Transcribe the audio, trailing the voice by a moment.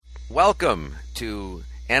Welcome to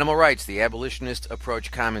Animal Rights, the Abolitionist Approach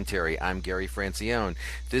Commentary. I'm Gary Francione.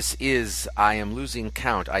 This is I Am Losing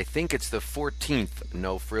Count. I think it's the 14th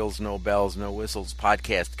No Frills, No Bells, No Whistles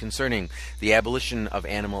podcast concerning the abolition of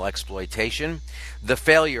animal exploitation, the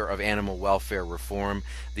failure of animal welfare reform,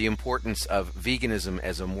 the importance of veganism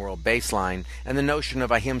as a moral baseline, and the notion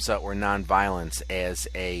of ahimsa or nonviolence as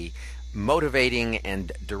a motivating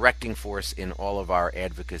and directing force in all of our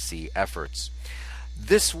advocacy efforts.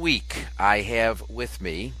 This week, I have with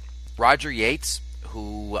me Roger Yates,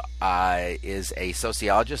 who is a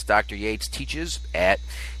sociologist. Dr. Yates teaches at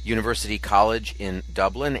University College in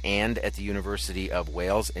Dublin and at the University of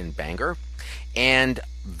Wales in Bangor. And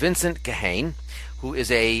Vincent Kahane, who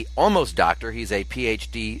is a almost doctor. He's a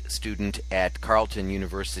PhD student at Carleton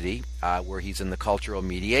University, where he's in the Cultural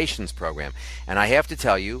Mediations program. And I have to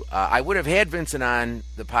tell you, I would have had Vincent on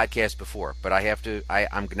the podcast before, but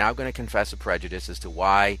I'm now going to confess a prejudice as to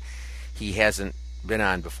why he hasn't been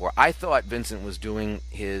on before. I thought Vincent was doing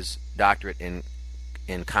his doctorate in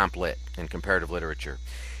comp lit, in comparative literature.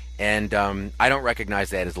 And I don't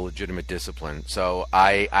recognize that as a legitimate discipline, so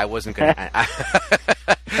I wasn't going to.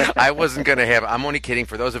 I wasn't going to have. I'm only kidding.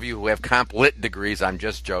 For those of you who have comp lit degrees, I'm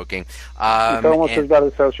just joking. It's almost as bad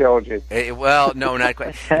as sociology. Well, no, not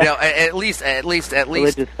quite. No, at least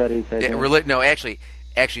religious studies. No, actually,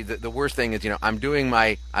 the worst thing is, I'm doing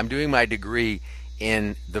my degree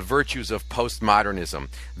in the virtues of postmodernism.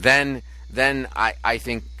 Then I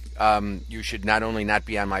think you should not only not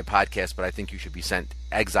be on my podcast, but I think you should be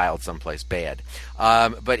exiled someplace bad.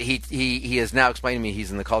 But he has now explained to me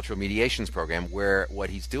he's in the Cultural Mediations program, where what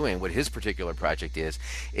his particular project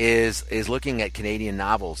is looking at Canadian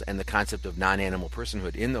novels and the concept of non-animal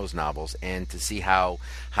personhood in those novels, and to see how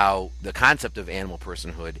the concept of animal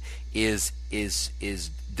personhood is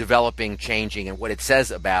developing, changing, and what it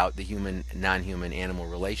says about the human non-human animal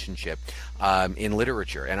relationship in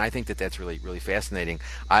literature. And I think that's really, really fascinating.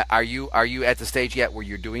 Are you at the stage yet where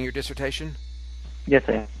you're doing your dissertation? Yes,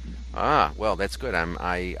 I am. Ah, well, that's good.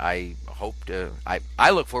 I hope to.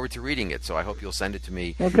 I look forward to reading it. So I hope you'll send it to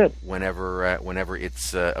me. Oh, good. Whenever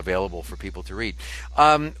it's available for people to read.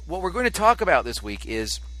 What we're going to talk about this week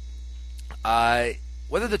is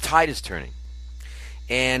whether the tide is turning,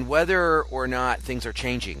 and whether or not things are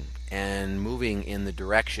changing and moving in the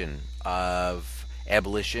direction of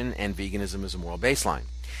abolition and veganism as a moral baseline.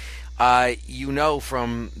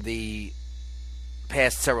 From the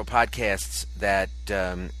past several podcasts that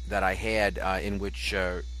I had, in which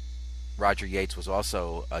Roger Yates was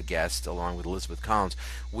also a guest, along with Elizabeth Collins,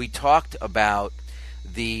 we talked about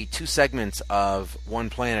the two segments of One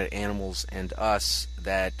Planet, Animals and Us,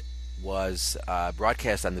 that was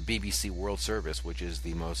broadcast on the BBC World Service, which is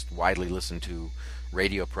the most widely listened to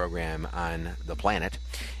radio program on the planet.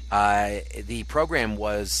 The program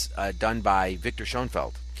was done by Victor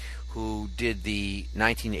Schoenfeld, who did the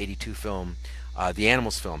 1982 film, the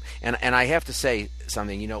Animals film. And I have to say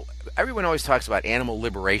something. Everyone always talks about animal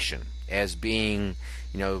liberation as being,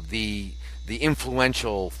 the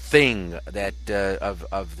influential thing that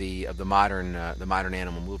of the modern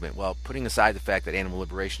animal movement. Well, putting aside the fact that Animal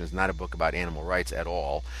Liberation is not a book about animal rights at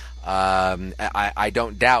all, I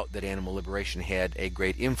don't doubt that Animal Liberation had a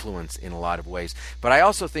great influence in a lot of ways. But I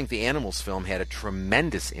also think the Animals film had a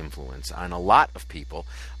tremendous influence on a lot of people,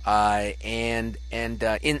 and in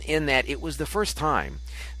that it was the first time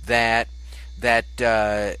that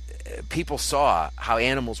people saw how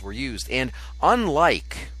animals were used. And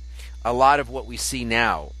unlike a lot of what we see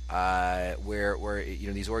now, where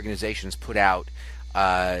these organizations put out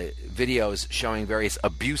videos showing various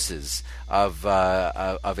abuses of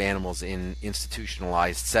animals in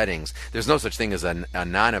institutionalized settings. There's no such thing as a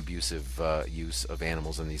non-abusive use of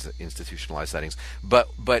animals in these institutionalized settings, but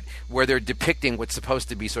where they're depicting what's supposed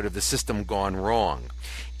to be sort of the system gone wrong.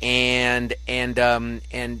 And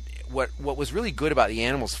what was really good about the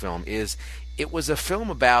Animals film is it was a film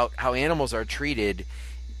about how animals are treated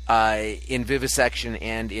in vivisection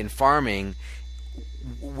and in farming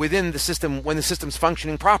within the system when the system's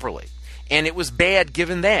functioning properly. And it was bad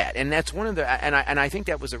given that. And that's one of the and I think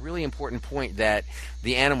that was a really important point that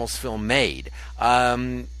the Animals film made,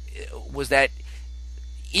 was that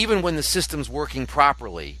even when the system's working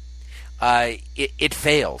properly, it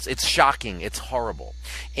fails. It's shocking. It's horrible.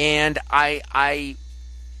 And I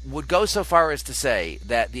would go so far as to say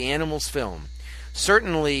that the Animals film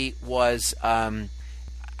certainly was,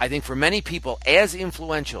 I think for many people, as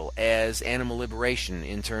influential as Animal Liberation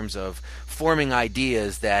in terms of forming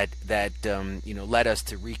ideas that led us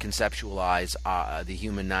to reconceptualize the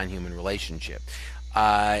human-non-human relationship.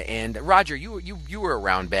 And Roger, you were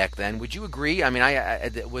around back then. Would you agree? I mean,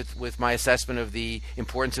 with my assessment of the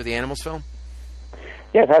importance of the animals film.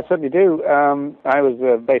 Yes, I certainly do. I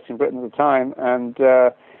was based in Britain at the time, and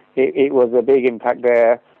it was a big impact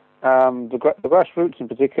there. The grassroots in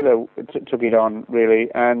particular took it on, really,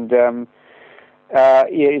 and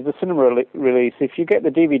it's a cinema release. If you get the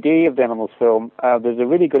DVD of the Animals film, there's a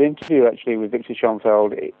really good interview, actually, with Victor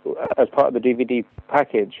Schoenfeld as part of the DVD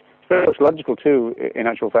package. It's very much logical, too, in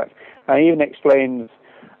actual fact. And he even explains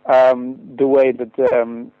the way that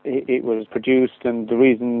it was produced and the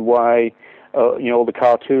reason why all the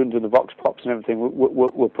cartoons and the vox pops and everything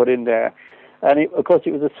were put in there. And of course,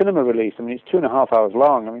 it was a cinema release. I mean, it's 2.5 hours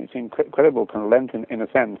long. I mean, it's incredible kind of length in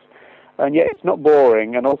a sense. And yet, it's not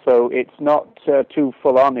boring, and also it's not too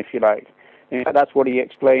full on, if you like. In fact, that's what he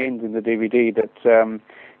explains in the DVD, that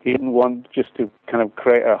he didn't want just to kind of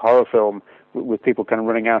create a horror film with people kind of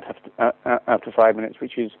running out after 5 minutes,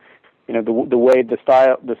 which is, the way the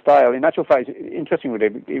style. In actual fact, it's interesting,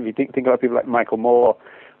 really, if you think about people like Michael Moore,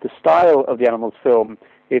 the style of the Animals film.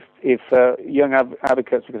 If young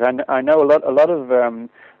advocates, because I know a lot of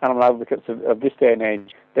animal advocates of this day and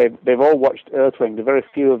age, they've all watched Earthling. The very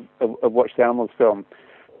few have watched the Animals film,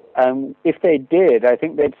 and if they did, I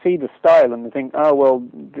think they'd see the style and they think, oh well,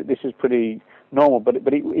 this is pretty normal. But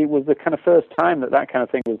it was the kind of first time that kind of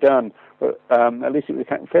thing was done. At least it was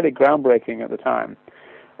kind of fairly groundbreaking at the time.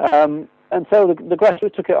 And so the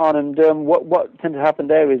grassroots took it on, and what tended to happen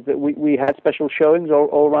there is that we had special showings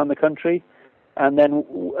all around the country. And then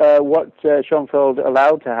what Schoenfeld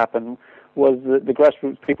allowed to happen was that the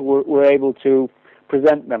grassroots people were able to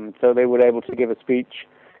present them. So they were able to give a speech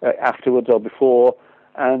afterwards or before.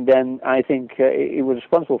 And then I think it was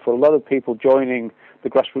responsible for a lot of people joining the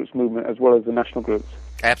grassroots movement as well as the national groups.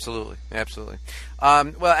 Absolutely.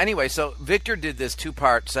 Well, anyway, so Victor did this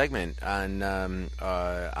 2-part segment on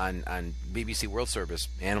BBC World Service,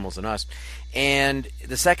 Animals and Us. And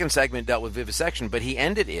the second segment dealt with vivisection, but he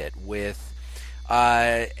ended it with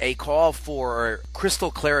a call for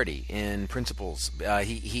crystal clarity in principles.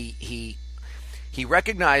 He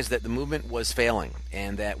recognized that the movement was failing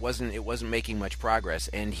and that it wasn't making much progress,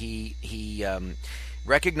 and he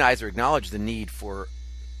recognized or acknowledged the need for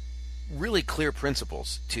really clear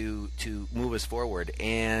principles to move us forward.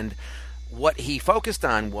 And what he focused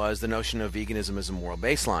on was the notion of veganism as a moral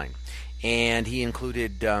baseline. And he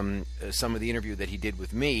included some of the interview that he did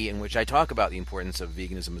with me, in which I talk about the importance of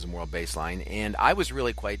veganism as a moral baseline. And I was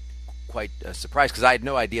really quite surprised, because I had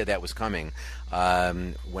no idea that was coming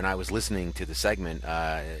when I was listening to the segment.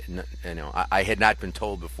 I had not been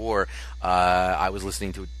told before. I was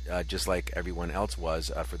listening to it just like everyone else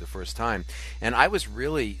was for the first time, and I was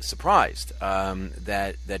really surprised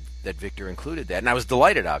that Victor included that, and I was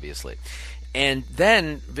delighted, obviously. And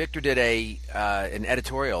then Victor did an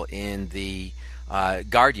editorial in the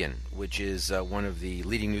Guardian, which is one of the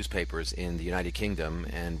leading newspapers in the United Kingdom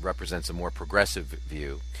and represents a more progressive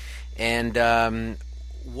view. And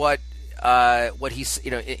what he's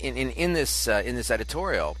in this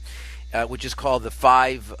editorial, which is called the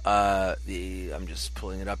 5 I'm just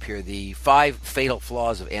pulling it up here, the 5 fatal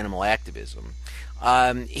flaws of animal activism.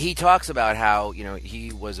 He talks about how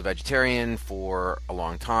he was a vegetarian for a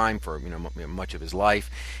long time, for much of his life,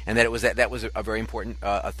 and that that was a very important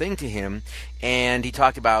thing to him. And he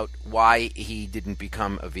talked about why he didn't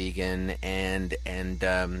become a vegan and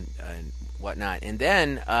whatnot. And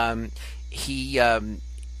then he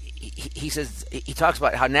says, he talks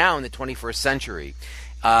about how now in the 21st century,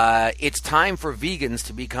 it's time for vegans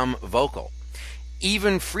to become vocal.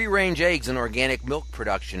 Even free-range eggs and organic milk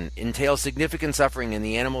production entail significant suffering, and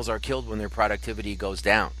the animals are killed when their productivity goes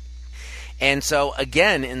down. And so,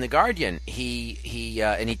 again, in The Guardian, he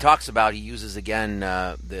talks about, he uses again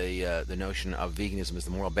the notion of veganism as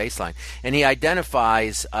the moral baseline, and he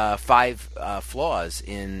identifies 5 flaws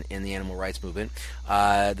in the animal rights movement.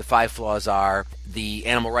 The 5 flaws are: the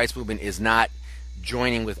animal rights movement is not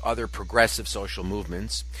joining with other progressive social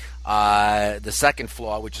movements. The second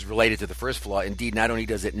flaw, which is related to the first flaw, indeed, not only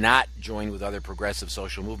does it not join with other progressive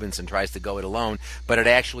social movements and tries to go it alone, but it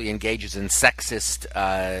actually engages in sexist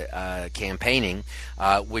campaigning,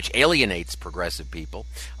 which alienates progressive people.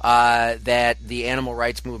 That the animal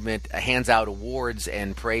rights movement hands out awards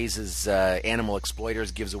and praises animal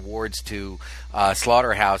exploiters, gives awards to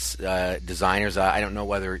slaughterhouse designers. I don't know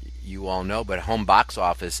whether you all know, but Home Box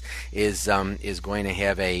Office is going to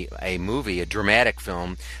have a movie, a dramatic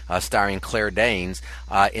film, starring Claire Danes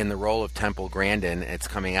in the role of Temple Grandin. It's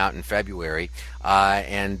coming out in February,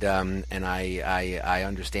 and I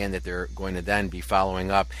understand that they're going to then be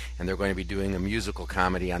following up, and they're going to be doing a musical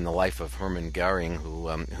comedy on the life of Hermann Goering,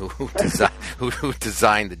 who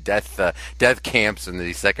designed the death camps in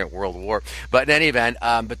the Second World War. But in any event,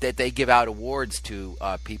 but that they give out awards to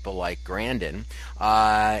people like Grandin,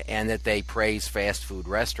 and that they praise fast food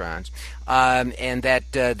restaurants, and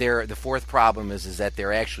that the fourth problem is that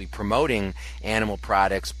they're actually promoting animal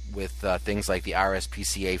products with things like the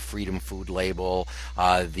RSPCA Freedom Food label,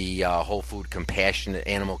 the Whole Food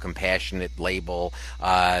Animal Compassionate label,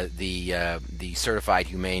 the Certified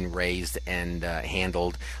Humane Raised and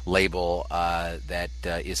Handled label that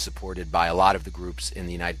is supported by a lot of the groups in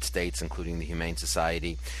the United States, including the Humane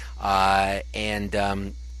Society, and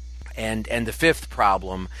the fifth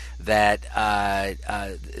problem that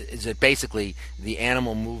is that basically the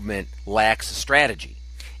animal movement lacks a strategy,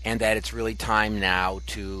 and that it's really time now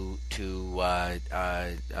to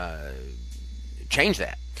change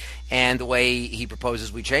that. And the way he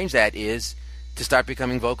proposes we change that is to start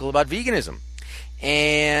becoming vocal about veganism.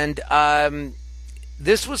 And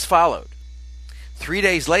this was followed 3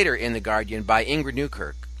 days later in The Guardian by Ingrid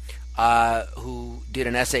Newkirk, who did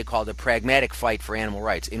an essay called A Pragmatic Fight for Animal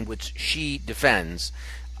Rights, in which she defends,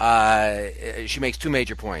 she makes two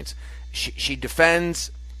major points. She defends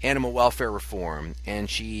animal welfare reform, and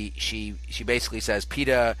she basically says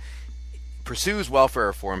PETA pursues welfare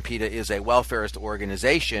reform. PETA is a welfarist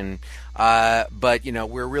organization, but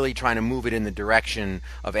we're really trying to move it in the direction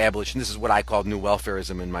of abolition. This is what I called new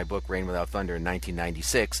welfarism in my book Reign Without Thunder in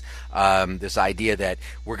 1996. This idea that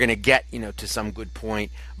we're going to get to some good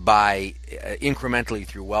point by incrementally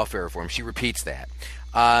through welfare reform. She repeats that.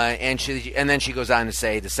 And then she goes on to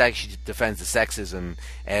say she defends the sexism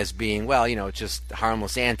as being, it's just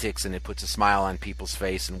harmless antics, and it puts a smile on people's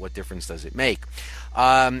face, and what difference does it make?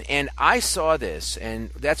 And I saw this, and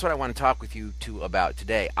that's what I want to talk with you two about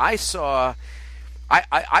today. I think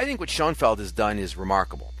what Schoenfeld has done is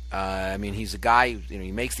remarkable. He's a guy who,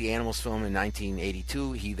 he makes the Animals film in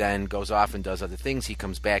 1982. He then goes off and does other things. He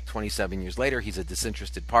comes back 27 years later. He's a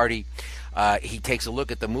disinterested party. He takes a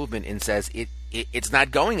look at the movement and says it's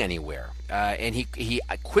not going anywhere. And he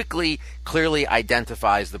quickly, clearly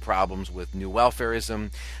identifies the problems with new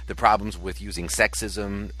welfarism, the problems with using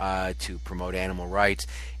sexism to promote animal rights.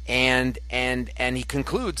 And he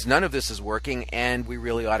concludes none of this is working, and we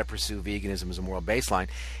really ought to pursue veganism as a moral baseline.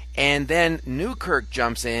 And then Newkirk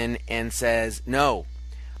jumps in and says, no,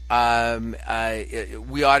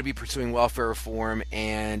 we ought to be pursuing welfare reform,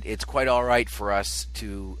 and it's quite all right for us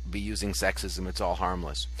to be using sexism. It's all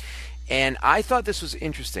harmless. And I thought this was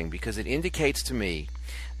interesting because it indicates to me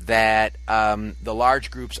that the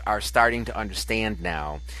large groups are starting to understand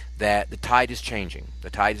now that the tide is changing, the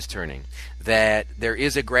tide is turning, that there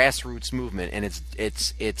is a grassroots movement, and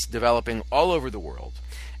it's developing all over the world.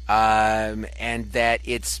 And that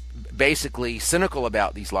it's basically cynical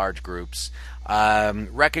about these large groups,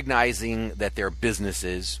 recognizing that they're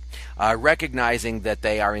businesses, recognizing that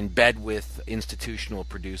they are in bed with institutional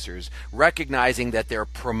producers, recognizing that they're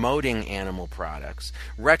promoting animal products,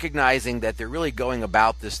 recognizing that they're really going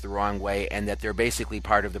about this the wrong way, and that they're basically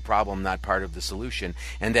part of the problem, not part of the solution,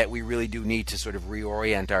 and that we really do need to sort of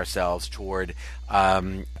reorient ourselves toward,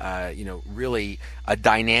 really a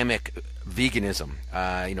dynamic veganism,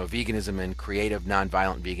 veganism and creative,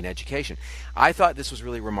 nonviolent vegan education. I thought this was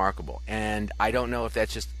really remarkable, and I don't know if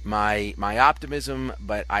that's just my optimism,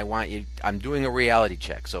 but I'm doing a reality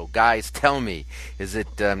check. So, guys, tell me, is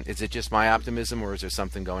it just my optimism, or is there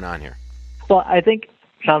something going on here? Well, I think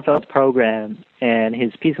Schoenfeld's program and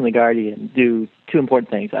his piece in The Guardian do two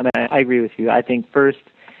important things. I agree with you. I think first,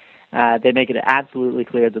 they make it absolutely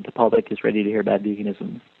clear that the public is ready to hear about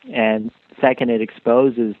veganism. And second, it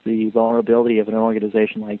exposes the vulnerability of an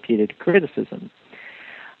organization like PETA to criticism.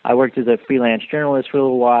 I worked as a freelance journalist for a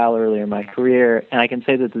little while earlier in my career, and I can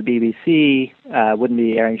say that the BBC wouldn't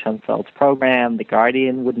be airing Schoenfeld's program, The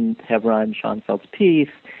Guardian wouldn't have run Schoenfeld's piece,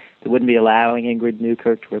 they wouldn't be allowing Ingrid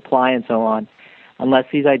Newkirk to reply and so on, unless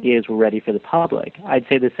these ideas were ready for the public. I'd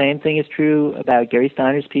say the same thing is true about Gary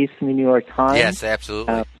Steiner's piece in the New York Times. Yes,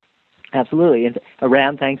 absolutely. Absolutely, and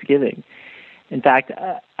around Thanksgiving. In fact,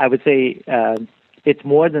 I would say it's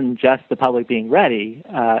more than just the public being ready,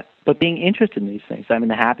 but being interested in these things.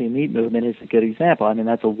 The Happy Meat movement is a good example.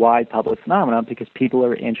 That's a wide public phenomenon because people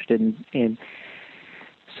are interested in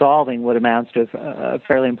solving what amounts to a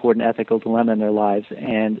fairly important ethical dilemma in their lives,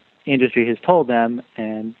 and industry has told them,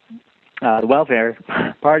 and the welfare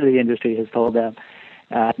part of the industry has told them,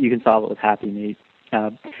 you can solve it with Happy Meat.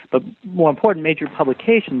 But more important, major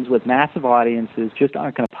publications with massive audiences just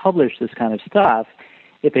aren't going to publish this kind of stuff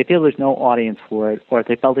if they feel there's no audience for it, or if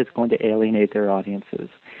they felt it's going to alienate their audiences.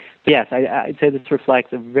 But yes, I'd say this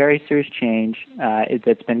reflects a very serious change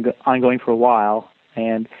that's been ongoing for a while.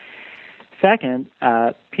 And second,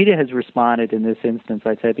 PETA has responded in this instance,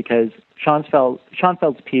 I'd say, because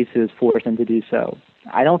Schoenfeld's piece is forced him to do so.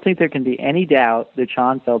 I don't think there can be any doubt that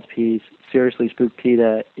Schoenfeld's piece seriously spooked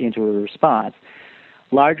PETA into a response.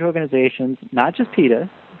 Large organizations, not just PETA,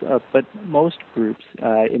 but most groups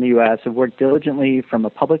in the U.S. have worked diligently from a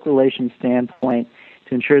public relations standpoint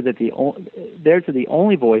to ensure that theirs are the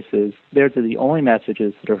only voices, theirs are the only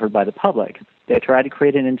messages that are heard by the public. They try to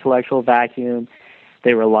create an intellectual vacuum.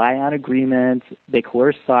 They rely on agreements. They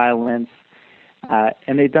coerce silence.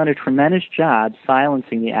 And they've done a tremendous job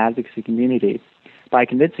silencing the advocacy community by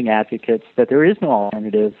convincing advocates that there is no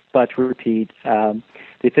alternative but to repeat the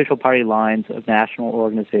official party lines of national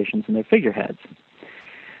organizations and their figureheads.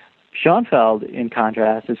 Schoenfeld, in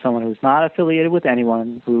contrast, is someone who's not affiliated with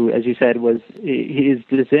anyone, who, as you said, he is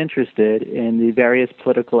disinterested in the various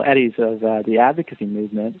political eddies of the advocacy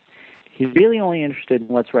movement. He's really only interested in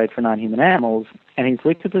what's right for non-human animals, and he's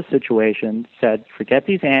looked at the situation, said, forget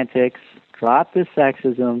these antics, drop this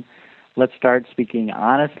sexism, let's start speaking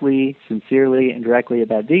honestly, sincerely, and directly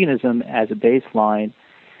about veganism as a baseline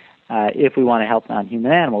if we want to help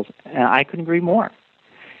non-human animals. And I couldn't agree more.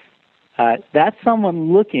 That's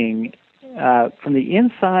someone looking from the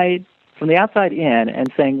outside in,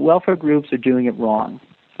 and saying welfare groups are doing it wrong.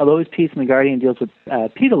 Although his piece in The Guardian deals with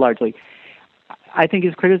PETA largely, I think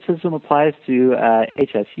his criticism applies to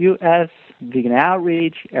HSUS, Vegan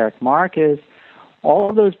Outreach, Eric Marcus,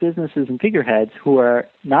 all of those businesses and figureheads who are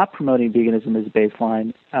not promoting veganism as a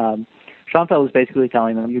baseline. Schoenfeld was basically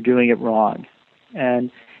telling them, you're doing it wrong.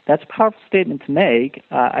 And that's a powerful statement to make.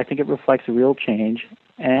 I think it reflects a real change,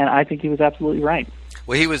 and I think he was absolutely right.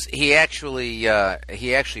 Well, he actually had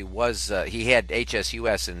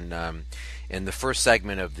HSUS in the first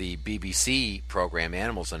segment of the BBC program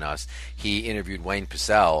Animals and Us. He interviewed Wayne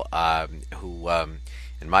Pacelle, who,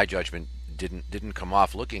 in my judgment, didn't come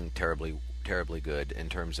off looking terribly good in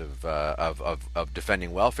terms of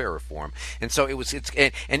defending welfare reform. And so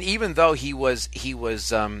and even though he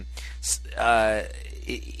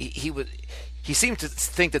seemed to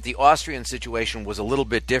think that the Austrian situation was a little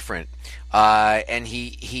bit different, but in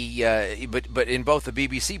both the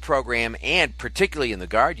BBC program and particularly in the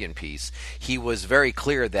Guardian piece, he was very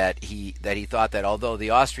clear that he thought that although the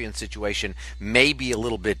Austrian situation may be a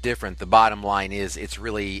little bit different, the bottom line is it's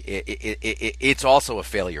also a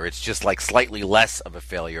failure. It's just like slightly less of a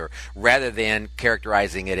failure, rather than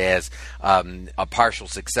characterizing it as a partial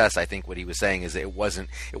success. I think what he was saying is it wasn't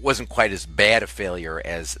quite as bad a failure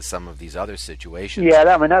as some of these other situations. Yeah,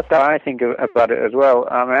 that's how I think about it as well.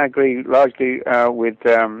 I agree largely with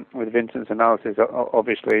Vincent's analysis,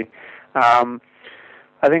 obviously. I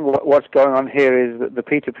think what's going on here is that the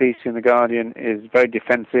PETA piece in The Guardian is very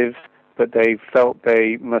defensive, but they felt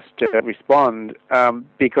they must respond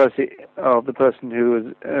because of the person who was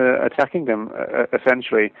attacking them,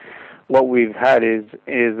 essentially. What we've had is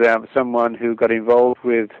someone who got involved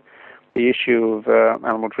with the issue of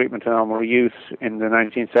animal treatment and animal use in the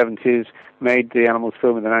 1970s, made the Animals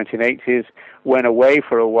film in the 1980s, went away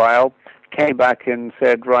for a while, came back and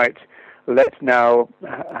said, right, let's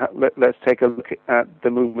take a look at the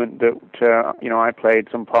movement that I played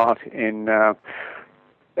some part in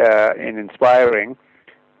inspiring,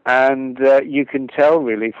 and you can tell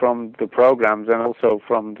really from the programs and also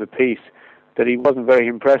from the piece that he wasn't very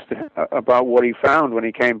impressed about what he found when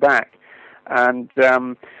he came back. And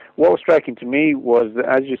what was striking to me was that,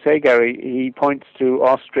 as you say, Gary, he points to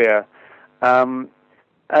Austria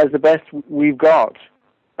as the best we've got.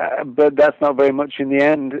 But that's not very much in the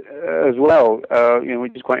end as well,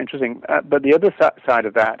 which is quite interesting. But the other side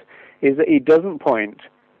of that is that he doesn't point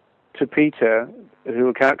to PETA, who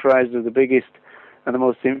are characterized as the biggest and the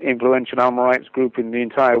most influential animal rights group in the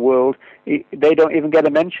entire world. They don't even get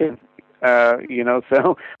a mention,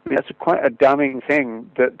 so that's quite a damning thing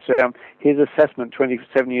that his assessment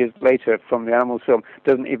 27 years later from the Animals film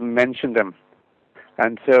doesn't even mention them.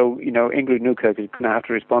 And so, Ingrid Newkirk is going to have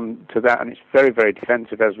to respond to that, and it's very, very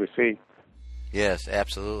defensive, as we see. Yes,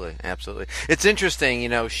 absolutely. It's interesting,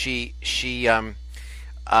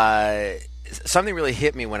 something really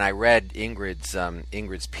hit me when I read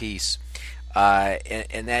Ingrid's piece,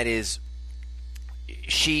 and that is,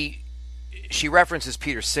 she references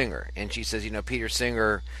Peter Singer, and she says, Peter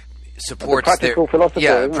Singer supports the practical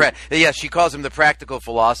philosopher. Yeah, she calls him the practical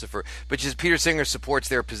philosopher. But Peter Singer supports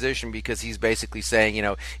their position because he's basically saying,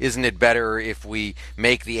 isn't it better if we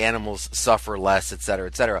make the animals suffer less, et cetera,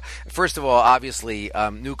 et cetera. First of all, obviously,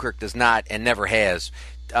 Newkirk does not and never has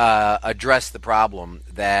address the problem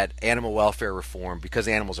that animal welfare reform, because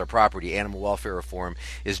animals are property, animal welfare reform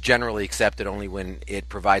is generally accepted only when it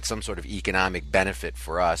provides some sort of economic benefit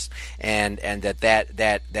for us, and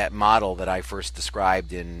that model that I first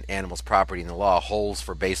described in Animals, Property, and the Law holds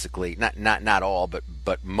for basically not all,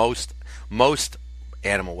 but most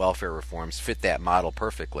animal welfare reforms fit that model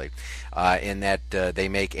perfectly, in that they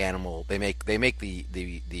make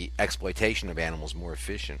the exploitation of animals more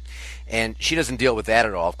efficient. And she doesn't deal with that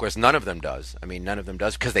at all. Of course, none of them does. I mean, none of them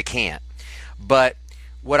does because they can't. But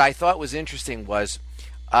what I thought was interesting was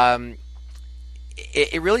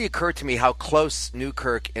it really occurred to me how close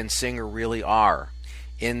Newkirk and Singer really are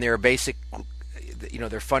in their basic,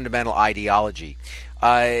 their fundamental ideology.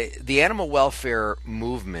 The animal welfare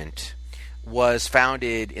movement was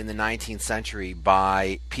founded in the 19th century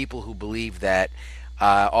by people who believed that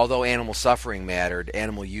although animal suffering mattered,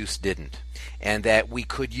 animal use didn't. And that we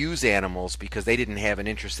could use animals because they didn't have an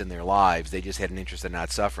interest in their lives. They just had an interest in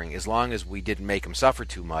not suffering. As long as we didn't make them suffer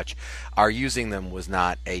too much, our using them was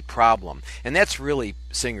not a problem. And that's really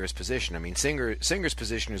Singer's position. I mean, Singer's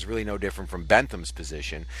position is really no different from Bentham's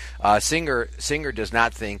position. Singer does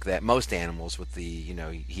not think that most animals, with the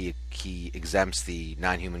he exempts the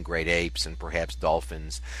non-human great apes and perhaps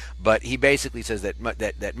dolphins, but he basically says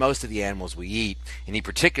that most of the animals we eat, and he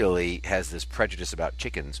particularly has this prejudice about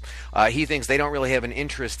chickens. He thinks they don't really have an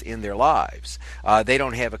interest in their lives. They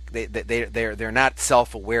don't have they're not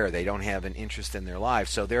self-aware. They don't have an interest in their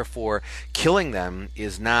lives. So therefore, killing them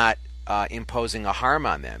is not imposing a harm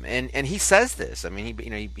on them. And he says this. I mean,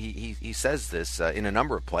 he says this in a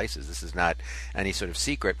number of places. This is not any sort of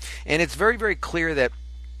secret. And it's very, very clear that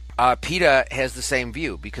PETA has the same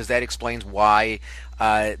view, because that explains why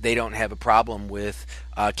they don't have a problem with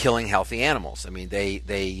killing healthy animals. I mean,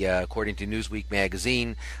 they according to Newsweek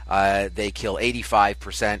magazine, they kill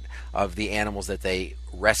 85% of the animals that they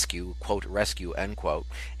rescue, quote, rescue, end quote.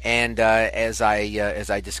 And as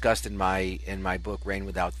I discussed in my book Rain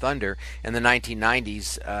Without Thunder, in the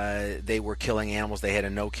 1990s they were killing animals. They had a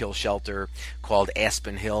no-kill shelter called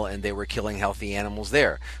Aspen Hill, and they were killing healthy animals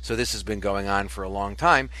there. So this has been going on for a long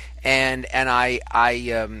time, and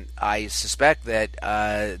I suspect that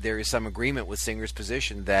there is some agreement with Singer's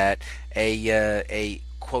position that a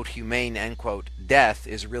quote humane, end quote, death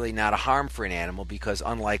is really not a harm for an animal, because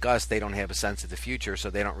unlike us, they don't have a sense of the future, so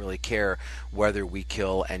they don't really care whether we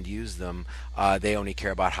kill and use them. They only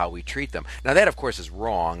care about how we treat them. Now that, of course, is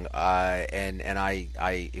wrong, and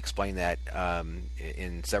I explain that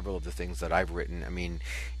in several of the things that I've written. I mean,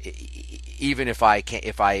 even if I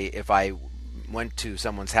went to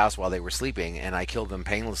someone's house while they were sleeping and I killed them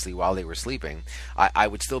painlessly while they were sleeping, I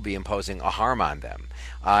would still be imposing a harm on them.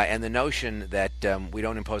 And the notion that we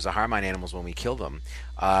don't impose a harm on animals when we kill them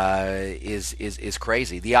is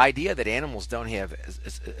crazy. The idea that animals don't have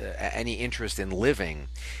any interest in living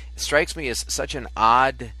strikes me as such an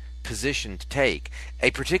odd position to take,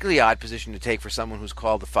 a particularly odd position to take for someone who's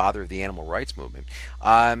called the father of the animal rights movement,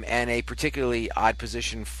 and a particularly odd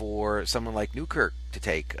position for someone like Newkirk to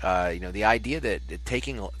take. The idea that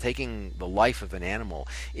taking the life of an animal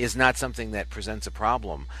is not something that presents a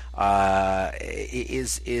problem,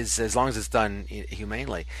 is as long as it's done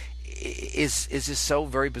humanely, is just so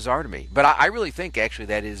very bizarre to me. But I really think actually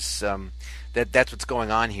that is that's what's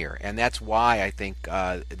going on here, and that's why I think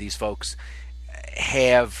these folks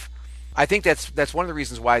have. I think that's one of the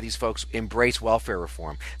reasons why these folks embrace welfare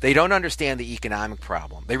reform. They don't understand the economic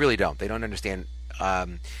problem. They really don't. They don't understand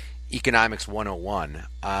economics 101,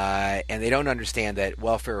 and they don't understand that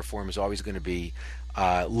welfare reform is always going to be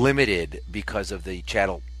limited because of the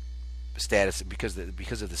chattel status, because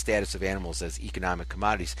of the status of animals as economic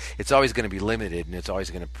commodities. It's always going to be limited, and it's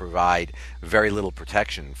always going to provide very little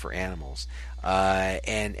protection for animals.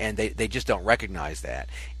 And they just don't recognize that.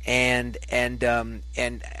 But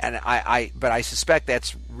I suspect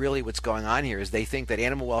that's really what's going on here, is they think that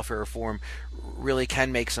animal welfare reform really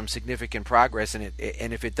can make some significant progress, and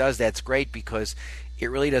if it does, that's great, because it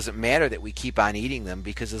really doesn't matter that we keep on eating them,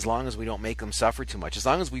 because as long as we don't make them suffer too much, as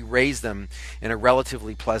long as we raise them in a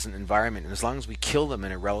relatively pleasant environment, and as long as we kill them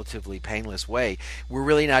in a relatively painless way, we're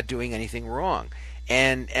really not doing anything wrong.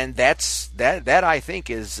 And that I think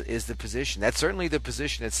is the position. That's certainly the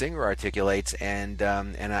position that Singer articulates, and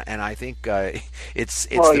I think it's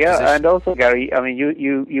well, the yeah, position. and also, Gary, I mean,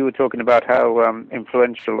 you were talking about how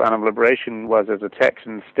influential animal liberation was as a text,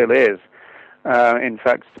 and still is. In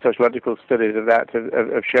fact, sociological studies of that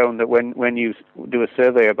have shown that when you do a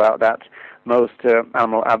survey about that, most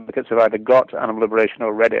animal advocates have either got Animal Liberation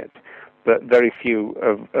or read it, but very few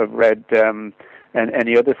have read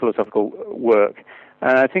any other philosophical work.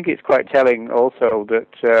 And I think it's quite telling also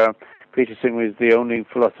that Peter Singer is the only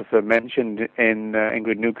philosopher mentioned in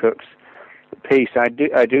Ingrid Newkirk's piece. I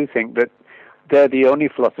do think that they're the only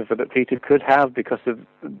philosopher that Peter could have because of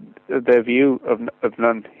their view of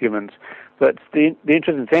non-humans. But the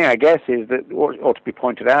interesting thing, I guess, is that what ought to be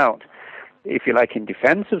pointed out, if you like, in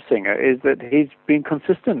defense of Singer, is that he's been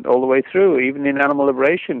consistent all the way through. Even in Animal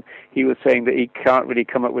Liberation, he was saying that he can't really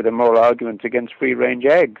come up with a moral argument against free-range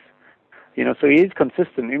eggs. So he is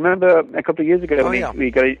consistent. You remember a couple of years ago when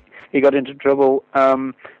he got into trouble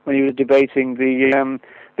when he was debating the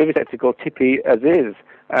vivisector called Tippy as is.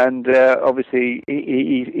 And obviously,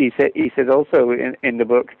 he says also in the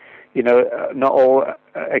book, not all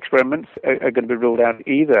experiments are going to be ruled out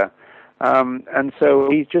either. And so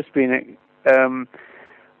he's just been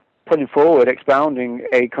putting forward, expounding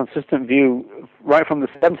a consistent view right from the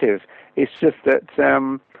 70s. It's just that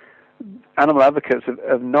animal advocates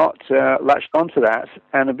have not latched onto that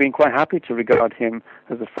and have been quite happy to regard him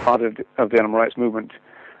as the father of the animal rights movement.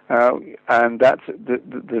 And that's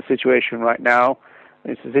the situation right now.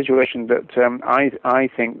 It's a situation that I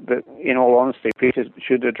think that, in all honesty, Peter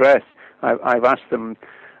should address. I've asked them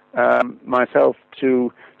myself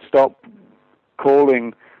to stop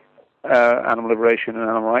calling Animal Liberation an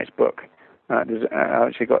animal rights book. I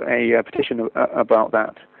actually got a petition about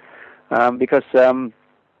that because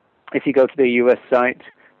if you go to the US site,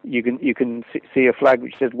 you can see a flag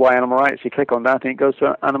which says "Why Animal Rights." You click on that, and it goes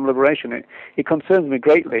to Animal Liberation. It concerns me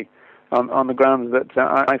greatly on the grounds that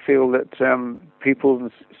I feel that people,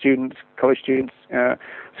 students, college students,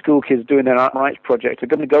 school kids doing their animal rights project are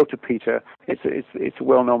going to go to Peter. It's a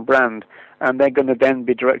well-known brand, and they're going to then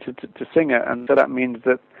be directed to Singer, and so that means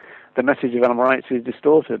that the message of animal rights is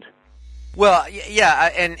distorted. Well, yeah,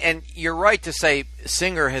 and you're right to say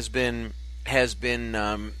Singer has been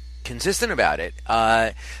consistent about it.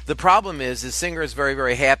 The problem is Singer is very,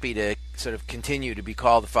 very happy to sort of continue to be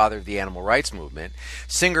called the father of the animal rights movement.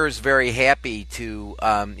 Singer is very happy to,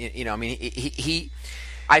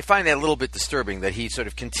 I find that a little bit disturbing that he sort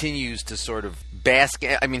of continues to sort of bask.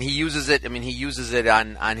 He uses it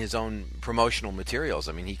on his own promotional materials.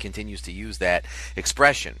 He continues to use that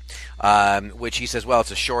expression, which he says, well,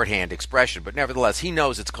 it's a shorthand expression, but nevertheless, he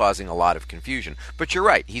knows it's causing a lot of confusion. But you're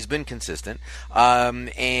right; he's been consistent, and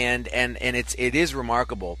it is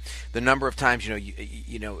remarkable the number of times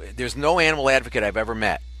there's no animal advocate I've ever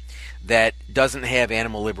met that doesn't have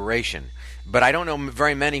Animal Liberation, but I don't know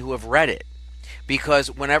very many who have read it. Because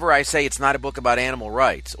whenever I say it's not a book about animal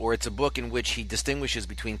rights, or it's a book in which he distinguishes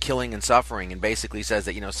between killing and suffering, and basically says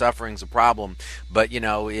that suffering's a problem, but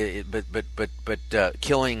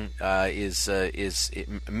killing it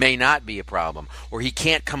may not be a problem, or he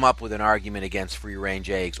can't come up with an argument against free-range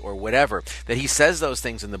eggs, or whatever, that he says those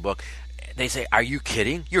things in the book. They say, "Are you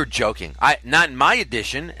kidding? You're joking." Not in my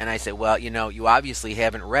edition. And I say, well, you obviously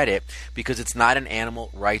haven't read it because it's not an animal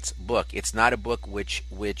rights book. It's not a book which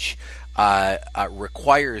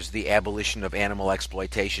requires the abolition of animal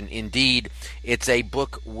exploitation. Indeed, it's a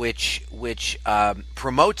book which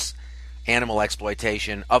promotes animal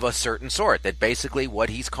exploitation of a certain sort. That basically what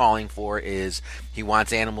he's calling for is he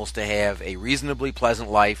wants animals to have a reasonably pleasant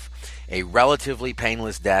life, a relatively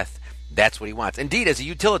painless death. That's what he wants. Indeed, as a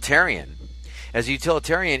utilitarian,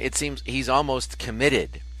 it seems he's almost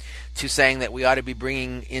committed to saying that we ought to be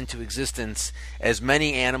bringing into existence as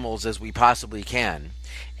many animals as we possibly can,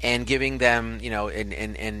 and giving them, as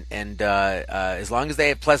long as they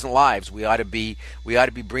have pleasant lives, we ought to be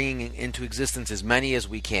bringing into existence as many as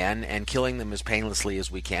we can, and killing them as painlessly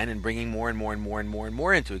as we can, and bringing more and more and more and more and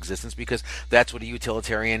more into existence, because that's what a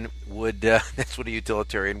utilitarian would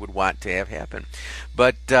want to have happen.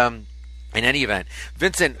 But in any event,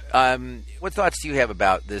 Vincent, what thoughts do you have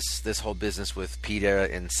about this whole business with PETA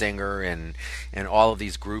and Singer and all of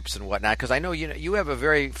these groups and whatnot? Because I know you have a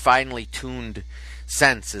very finely tuned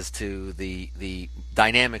sense as to the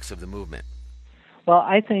dynamics of the movement. Well,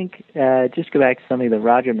 I think just go back to something that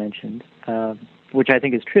Roger mentioned, which I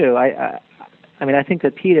think is true. I think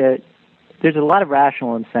that PETA, there's a lot of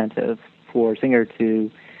rational incentive for Singer to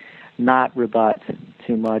not rebut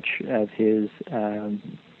too much of his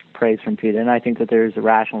praise from PETA, and I think that there's a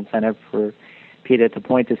rational incentive for PETA to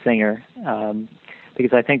point to Singer,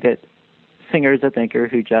 because I think that Singer is a thinker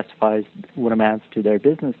who justifies what amounts to their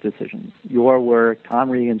business decisions. Your work,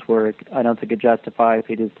 Tom Regan's work, I don't think it justifies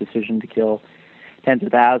PETA's decision to kill tens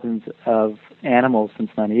of thousands of animals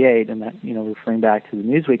since '98, and that, referring back to the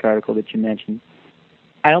Newsweek article that you mentioned.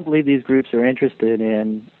 I don't believe these groups are interested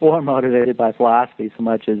in or motivated by philosophy so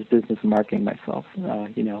much as business and marketing myself.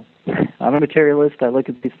 I'm a materialist. I look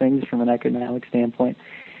at these things from an economic standpoint.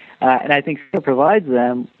 And I think it provides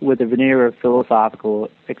them with a veneer of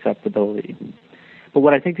philosophical acceptability. But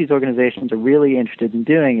what I think these organizations are really interested in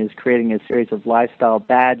doing is creating a series of lifestyle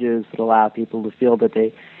badges that allow people to feel that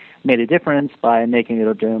they made a difference by making it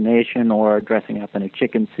a donation or dressing up in a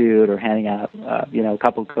chicken suit or handing out, a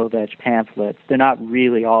couple of Go-Veg pamphlets. They're not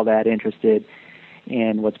really all that interested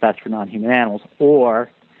in what's best for non-human animals,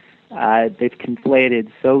 or they've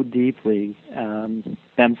conflated so deeply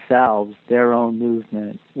themselves, their own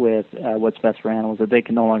movement, with what's best for animals that they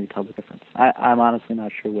can no longer tell the difference. I'm honestly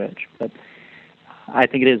not sure which, but I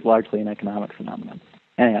think it is largely an economic phenomenon.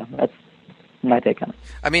 Anyhow, that's my take on it.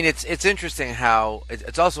 I mean, it's interesting how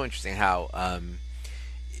it's also interesting how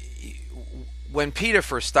when PETA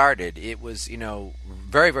first started, it was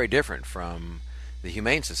very, very different from the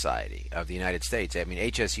Humane Society of the United States. I mean,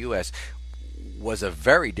 HSUS was a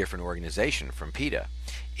very different organization from PETA,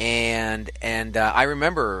 and I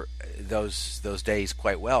remember those days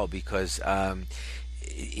quite well because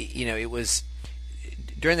it was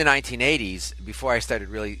during the 1980s, before I started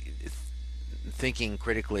really thinking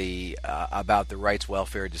critically about the rights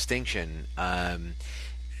welfare distinction.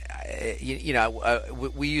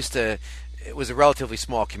 We used to. It was a relatively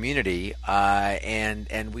small community,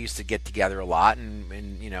 and we used to get together a lot, and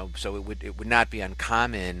so it would not be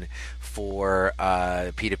uncommon for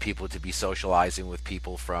PETA people to be socializing with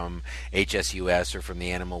people from HSUS or from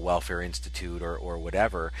the Animal Welfare Institute or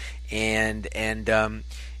whatever, and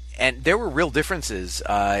there were real differences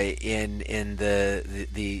in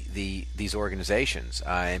these organizations,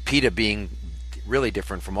 and PETA being really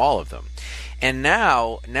different from all of them. And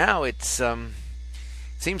now it's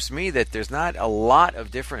seems to me that there's not a lot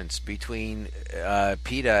of difference between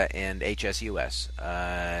PETA and HSUS.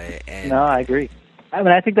 No, I agree. I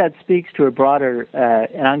mean, I think that speaks to a broader,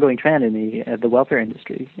 an ongoing trend in the welfare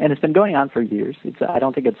industry, and it's been going on for years. I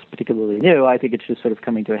don't think it's particularly new. I think it's just sort of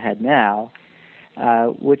coming to a head now.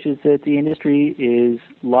 Which is that the industry is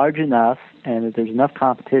large enough and that there's enough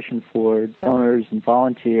competition for donors and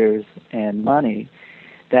volunteers and money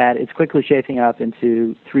that it's quickly shaping up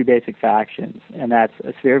into three basic factions. And that's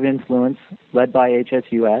a sphere of influence led by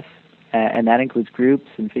HSUS, and that includes groups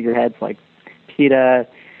and figureheads like PETA,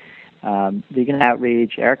 Vegan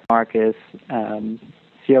Outreach, Eric Marcus,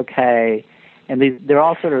 COK, and they're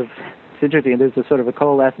all sort of, it's interesting, there's a sort of a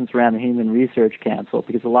coalescence around the Human Research Council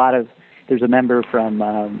because there's a member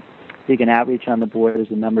from Vegan Outreach on the board.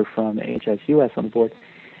 There's a member from HSUS on the board,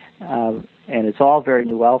 and it's all very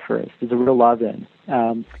new welfare. There's a real love-in.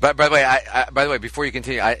 But by the way, before you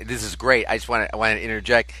continue, this is great. I want to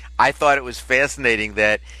interject. I thought it was fascinating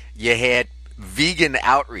that you had Vegan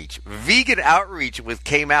Outreach. Vegan Outreach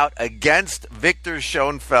came out against Victor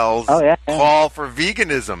Schoenfeld's call for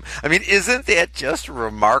veganism. I mean, isn't that just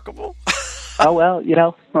remarkable? Oh, well,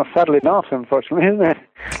 Well, sadly not, unfortunately, isn't it?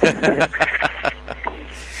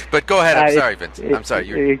 But go ahead. I'm sorry, Vince. I'm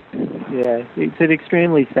sorry. It's an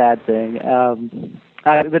extremely sad thing.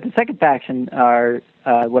 But the second faction are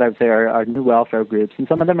what I would say are new welfare groups, and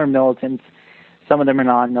some of them are militants, some of them are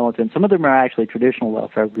non-militant, some of them are actually traditional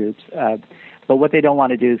welfare groups. But what they don't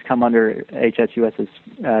want to do is come under HSUS's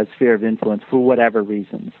sphere of influence for whatever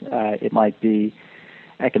reasons. It might be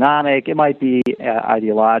economic, it might be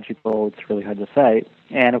ideological, it's really hard to say.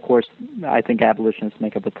 And of course, I think abolitionists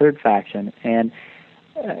make up a third faction. And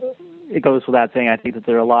it goes without saying, I think that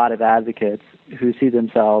there are a lot of advocates who see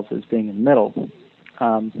themselves as being in the middle.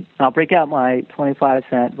 I'll break out my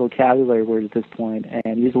 25-cent vocabulary word at this point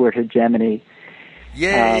and use the word hegemony.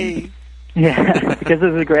 Yay! Because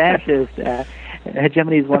as a Gramsciist,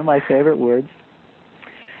 hegemony is one of my favorite words.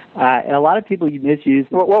 And a lot of people misuse...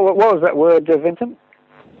 What was that word, Vincent?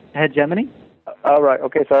 Hegemony. Oh, right.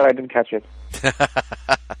 Okay, sorry, I didn't catch it.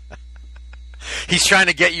 He's trying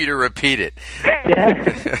to get you to repeat it.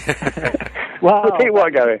 Well, repeat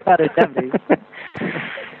what, Gary? Hegemony.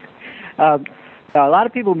 A lot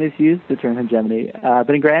of people misuse the term hegemony, but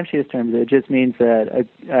in Gramsci's terms, it just means that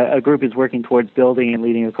a group is working towards building and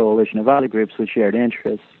leading a coalition of other groups with shared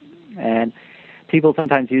interests. And people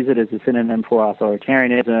sometimes use it as a synonym for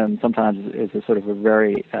authoritarianism, sometimes as a sort of a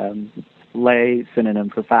very lay synonym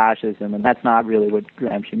for fascism, and that's not really what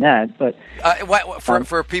Gramsci meant. But for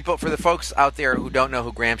the folks out there who don't know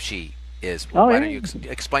who Gramsci is, why don't you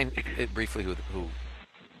explain briefly who?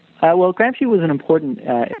 Well, Gramsci was an important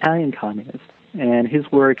Italian communist, and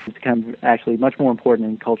his work has become actually much more important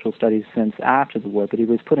in cultural studies since after the war. But he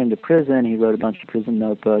was put into prison. He wrote a bunch of prison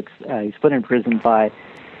notebooks. He was put in prison by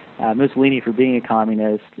Mussolini for being a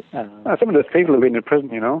communist. Some of those people have been in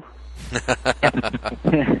prison, you know.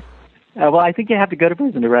 Well, I think you have to go to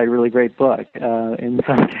prison to write a really great book in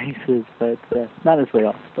some cases, but not necessarily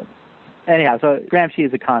all. But anyhow, so Gramsci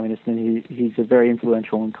is a communist, and he's very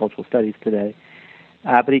influential in cultural studies today.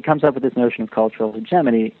 But he comes up with this notion of cultural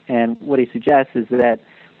hegemony, and what he suggests is that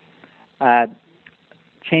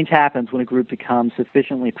change happens when a group becomes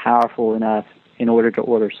sufficiently powerful enough in order to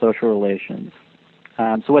order social relations.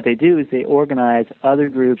 So what they do is they organize other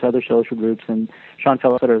groups, other social groups, and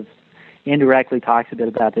Schoenfeld sort of indirectly talks a bit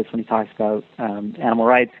about this when he talks about animal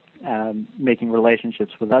rights, making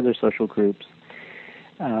relationships with other social groups.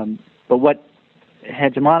 But what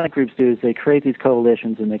hegemonic groups do is they create these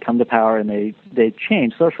coalitions and they come to power and they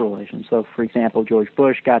change social relations. So, for example, George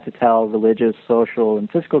Bush got to tell religious, social,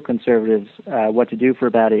 and fiscal conservatives what to do for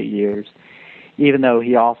about 8 years, even though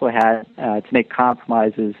he also had to make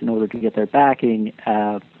compromises in order to get their backing.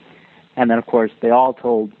 And then, of course, they all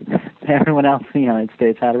told everyone else in the United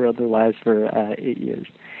States how to run their lives for 8 years.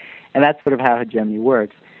 And that's sort of how hegemony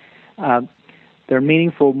works. There are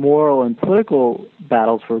meaningful moral and political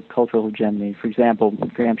battles for cultural hegemony. For example,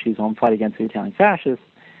 Gramsci's own fight against the Italian fascists.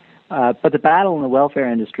 But the battle in the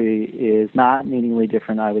welfare industry is not meaningfully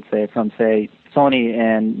different, I would say, from, say, Sony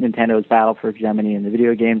and Nintendo's battle for hegemony in the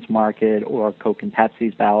video games market, or Coke and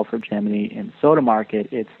Pepsi's battle for hegemony in the soda market.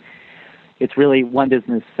 It's really one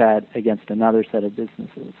business set against another set of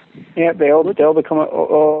businesses. Yeah, they all become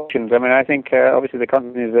auctions. I mean, I think obviously the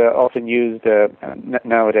companies are often used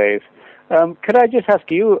nowadays. Could I just ask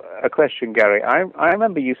you a question, Gary? I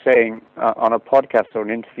remember you saying on a podcast or an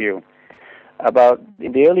interview about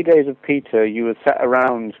in the early days of PETA, you were sat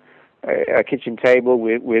around a kitchen table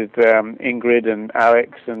with Ingrid and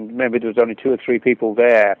Alex, and maybe there was only 2 or 3 people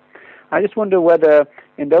there. I just wonder whether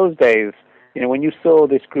in those days, you know, when you saw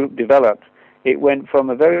this group develop, it went from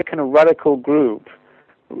a very kind of radical group,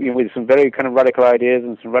 you know, with some very kind of radical ideas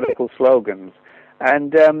and some radical slogans.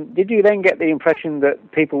 And did you then get the impression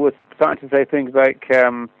that people were starting to say things like,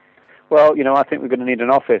 well, you know, I think we're going to need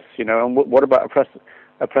an office, you know, and what about a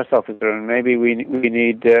press officer, and maybe we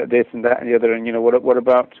need this and that and the other, and, you know, what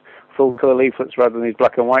about full colour leaflets rather than these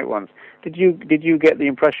black and white ones? Did you get the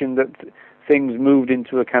impression that things moved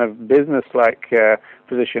into a kind of business-like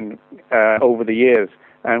position over the years?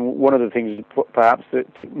 And one of the things, perhaps, that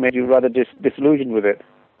made you rather disillusioned with it?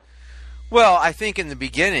 Well, I think in the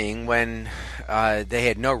beginning, when they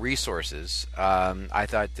had no resources, I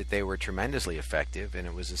thought that they were tremendously effective, and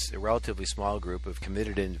it was a relatively small group of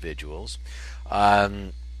committed individuals.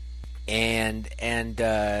 I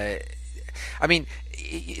mean,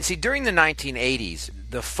 see, during the 1980s,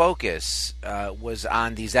 the focus was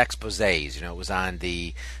on these exposés. You know, it was on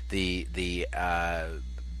the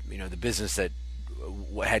business that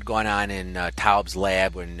had gone on in Taub's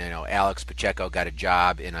lab when, you know, Alex Pacheco got a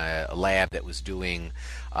job in a lab that was doing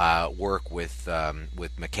work with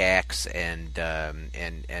macaques, and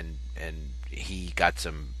he got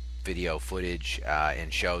some video footage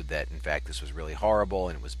and showed that, in fact, this was really horrible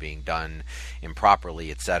and it was being done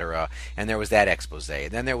improperly, etc. And there was that expose.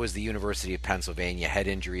 And then there was the University of Pennsylvania head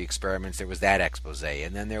injury experiments. There was that expose.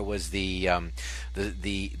 And then there was the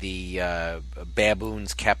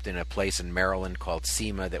baboons kept in a place in Maryland called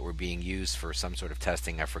SEMA that were being used for some sort of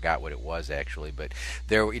testing. I forgot what it was actually, but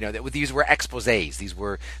there, you know, these were exposés. These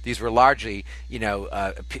were largely, you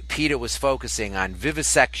know, PETA was focusing on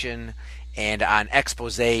vivisection and on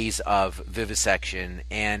exposés of vivisection,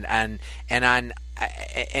 and that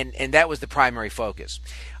was the primary focus.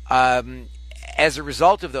 As a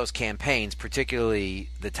result of those campaigns, particularly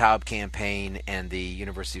the Taub campaign and the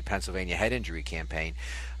University of Pennsylvania head injury campaign,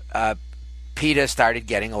 PETA started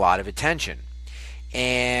getting a lot of attention.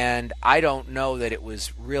 And I don't know that it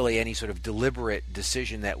was really any sort of deliberate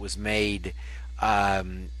decision that was made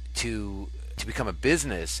to become a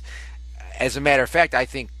business. As a matter of fact, I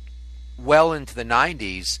think well into the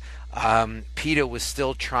 90s, PETA was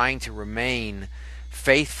still trying to remain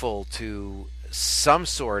faithful to some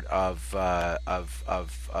sort of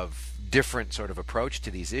different sort of approach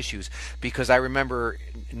to these issues, because I remember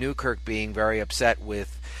Newkirk being very upset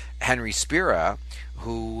with Henry Spira,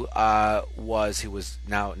 who was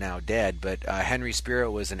now dead, but Henry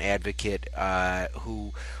Spira was an advocate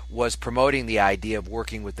who was promoting the idea of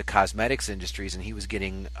working with the cosmetics industries, and he was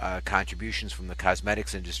getting contributions from the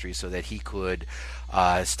cosmetics industry so that he could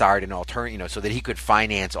start an so that he could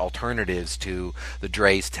finance alternatives to the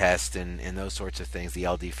Draize test and those sorts of things, the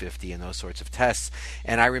LD50 and those sorts of tests.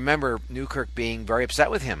 And I remember Newkirk being very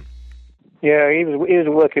upset with him. Yeah, he was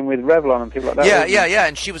working with Revlon and people like that. Yeah,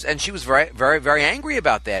 and she was very, very, very angry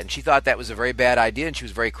about that, and she thought that was a very bad idea, and she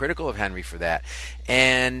was very critical of Henry for that.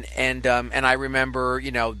 And I remember,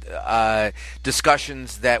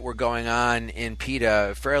 discussions that were going on in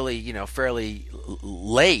PETA fairly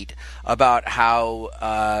late about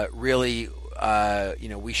how really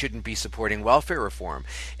we shouldn't be supporting welfare reform,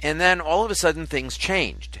 and then all of a sudden things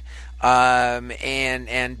changed, By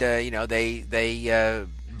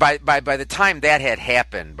the time that had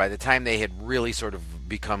happened, by the time they had really sort of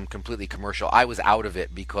become completely commercial, I was out of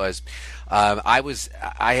it because I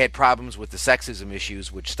had problems with the sexism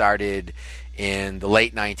issues, which started in the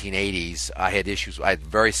late 1980s. I had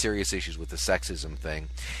very serious issues with the sexism thing,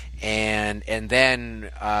 and then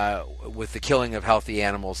with the killing of healthy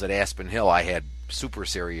animals at Aspen Hill, I had super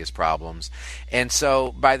serious problems, and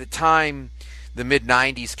so by the time the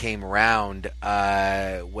mid-'90s came around,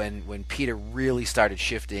 when PETA really started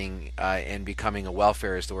shifting and becoming a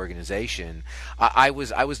welfarist organization, I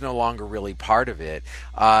was no longer really part of it,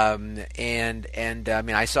 and I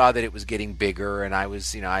mean, I saw that it was getting bigger, and I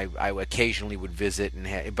was I occasionally would visit,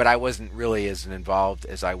 but I wasn't really as involved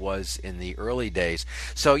as I was in the early days.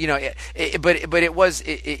 So but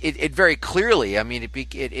it very clearly, I mean,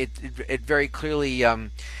 it very clearly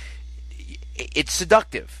it's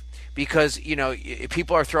seductive. Because,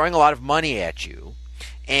 people are throwing a lot of money at you,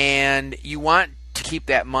 and you want to keep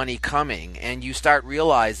that money coming, and you start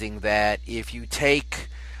realizing that if you take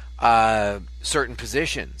certain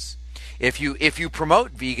positions, if you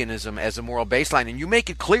promote veganism as a moral baseline, and you make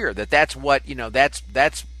it clear that that's what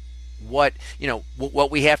what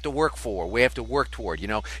we have to work for, we have to work toward.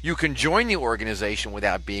 You can join the organization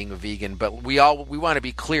without being a vegan, but we want to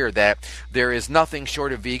be clear that there is nothing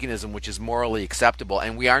short of veganism which is morally acceptable,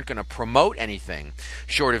 and we aren't going to promote anything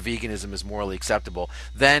short of veganism as morally acceptable.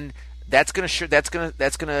 Then that's going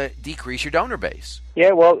to decrease your donor base.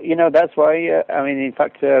 Yeah, well, that's why. In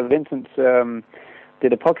fact, Vincent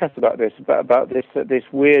did a podcast about this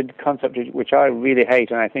weird concept which I really hate,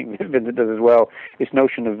 and I think Vincent does as well. This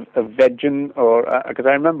notion of vegan, or because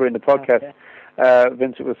I remember in the podcast,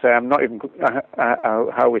 Vincent would say, "I'm not even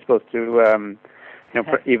how are we supposed to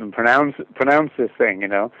even pronounce this thing,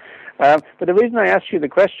 But the reason I asked you the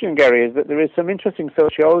question, Gary, is that there is some interesting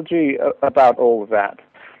sociology about all of that,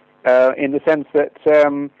 in the sense that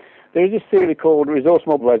there is this theory called resource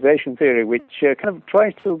mobilization theory, which kind of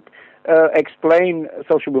tries to explain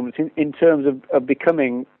social movements in terms of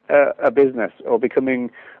becoming a business or becoming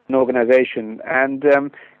an organization. And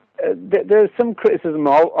there's some criticism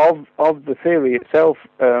of the theory itself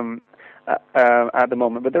at the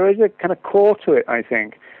moment, but there is a kind of core to it, I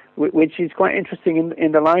think, which is quite interesting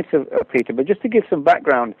in the light of PETA. But just to give some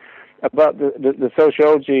background about the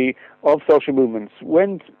sociology of social movements,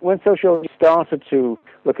 when sociology started to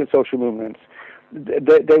look at social movements,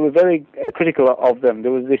 they were very critical of them.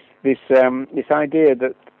 There was this idea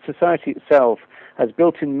that society itself has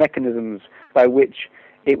built-in mechanisms by which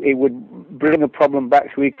it would bring a problem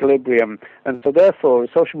back to equilibrium, and so therefore a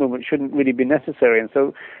social movement shouldn't really be necessary. And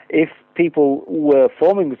so if people were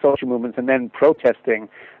forming the social movements and then protesting,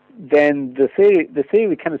 then the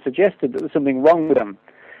theory kind of suggested that there was something wrong with them.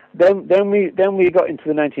 Then we got into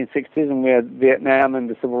the 1960s, and we had Vietnam and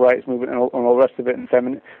the civil rights movement and all the rest of it, and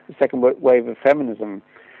the second wave of feminism.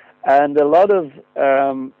 And a lot of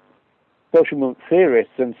social movement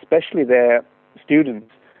theorists, and especially their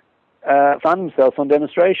students, found themselves on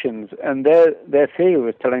demonstrations, and their theory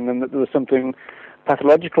was telling them that there was something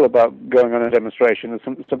pathological about going on a demonstration. There's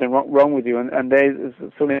something wrong with you, and they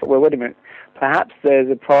suddenly thought, well, wait a minute, perhaps there's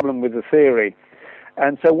a problem with the theory.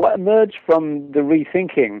 And so what emerged from the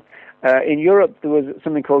rethinking, in Europe there was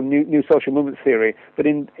something called new social movement theory, but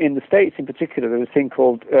in the States in particular there was a thing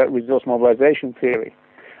called resource mobilization theory.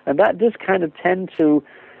 And that does kind of tend to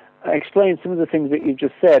explain some of the things that you've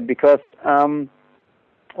just said, because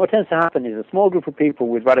what tends to happen is a small group of people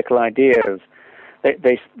with radical ideas,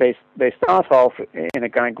 they start off in a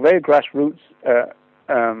kind of very grassroots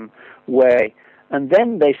way, and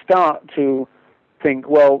then they start to think,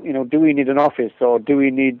 well, do we need an office, or do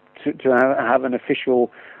we need to have an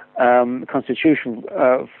official constitution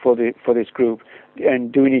for this group,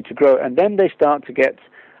 and do we need to grow? And then they start to get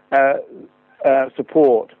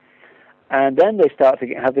support, and then they start to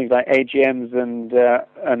have things like AGMs and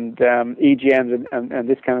EGMs and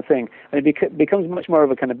this kind of thing, and it becomes much more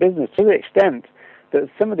of a kind of business, to the extent that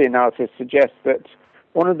some of the analysis suggests that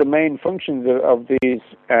one of the main functions of these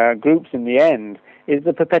groups in the end is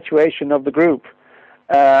the perpetuation of the group.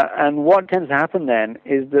 And what tends to happen then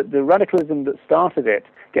is that the radicalism that started it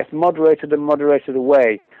gets moderated and moderated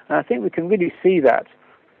away. And I think we can really see that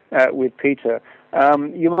with Peter.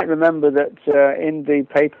 You might remember that in the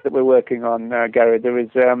paper that we're working on, Gary, there is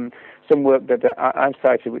some work that I've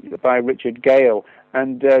cited by Richard Gale.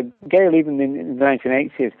 And Gale, even in the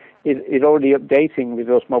 1980s, is already updating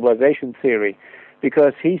resource mobilization theory,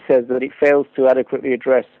 because he says that it fails to adequately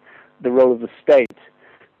address the role of the state.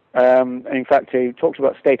 In fact, he talks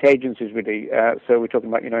about state agencies, really. So we're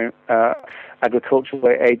talking about, agricultural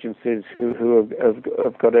agencies who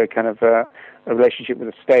have got a kind of a relationship with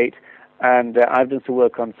the state. And I've done some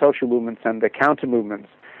work on social movements and the counter movements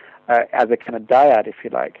as a kind of dyad, if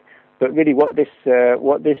you like. But really, what this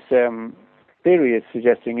theory is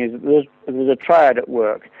suggesting is that there's a triad at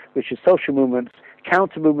work, which is social movements,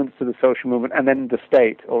 counter movements to the social movement, and then the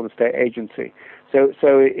state or the state agency. So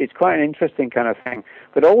it's quite an interesting kind of thing.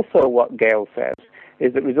 But also what Gale says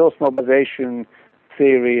is that resource mobilization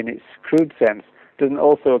theory in its crude sense doesn't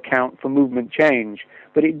also account for movement change.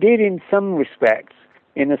 But it did in some respects,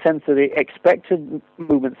 in the sense that it expected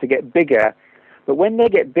movements to get bigger, but when they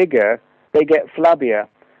get bigger, they get flabbier.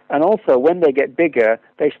 And also, when they get bigger,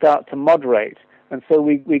 they start to moderate. And so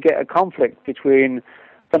we get a conflict between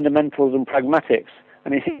fundamentals and pragmatics.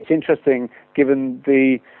 And it's interesting, given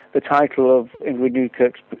the title of Ingrid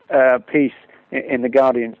Newkirk's piece in The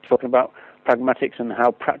Guardian, talking about pragmatics and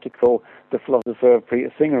how practical the philosopher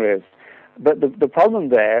Peter Singer is. But the problem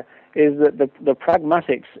there is that the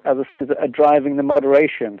pragmatics are the things that are driving the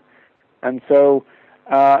moderation. And so,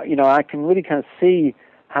 I can really kind of see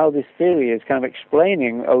how this theory is kind of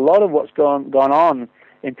explaining a lot of what's gone on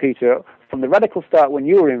in Peter, from the radical start when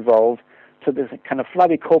you were involved to this kind of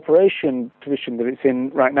flabby corporation position that it's in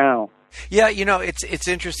right now. Yeah, it's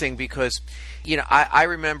interesting because, I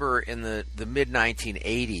remember in the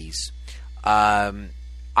mid-1980s,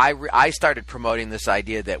 I started promoting this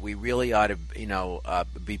idea that we really ought to,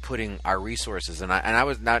 be putting our resources, and I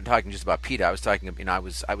was not talking just about PETA. I was talking, I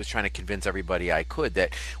was trying to convince everybody I could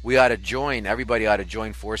that everybody ought to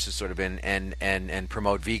join forces, sort of, and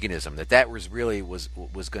promote veganism. That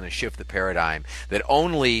was going to shift the paradigm. That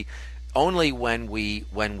only when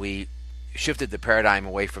we shifted the paradigm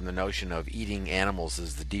away from the notion of eating animals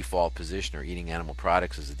as the default position, or eating animal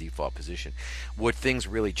products as the default position, would things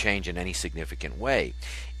really change in any significant way.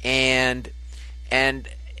 And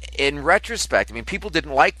in retrospect, people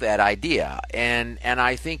didn't like that idea, and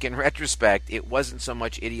I think in retrospect it wasn't so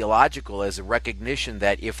much ideological as a recognition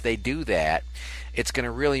that if they do that, it's going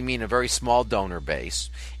to really mean a very small donor base,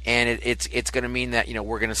 and it's going to mean that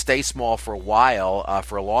we're going to stay small for a while,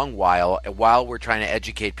 for a long while we're trying to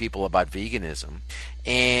educate people about veganism,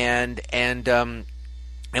 and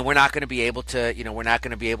we're not going to be able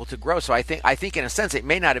to grow. So I think in a sense it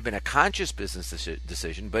may not have been a conscious business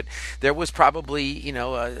decision, but there was probably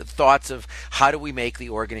thoughts of how do we make the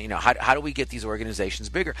how do we get these organizations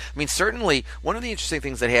bigger. Certainly one of the interesting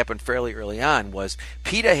things that happened fairly early on was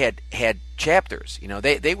PETA had chapters.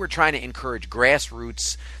 They were trying to encourage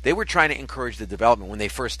grassroots. They were trying to encourage the development when they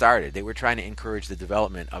first started. They were trying to encourage the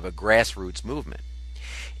development of a grassroots movement,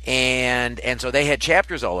 and so they had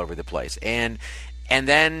chapters all over the place, and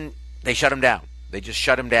then they shut them down. They just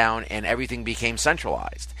shut them down, and everything became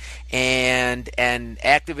centralized. And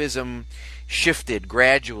activism shifted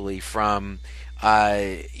gradually from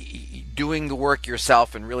doing the work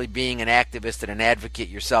yourself and really being an activist and an advocate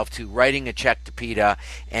yourself to writing a check to PETA.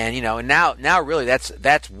 And and now really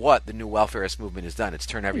that's what the new welfarist movement has done. It's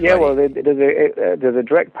turned everybody. Yeah, well, there's a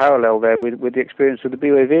direct parallel there with the experience of the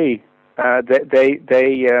BOAV.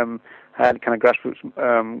 They had kind of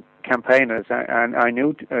grassroots campaigners, and I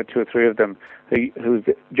knew two or three of them whose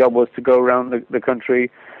job was to go around the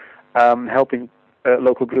country helping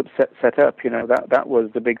local groups set up. That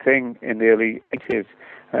was the big thing in the early 80s,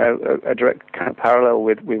 a direct kind of parallel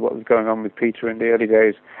with what was going on with Peter in the early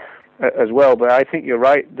days as well. But I think you're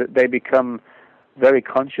right that they become very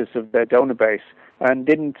conscious of their donor base. And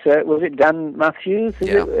was it Dan Matthews? Who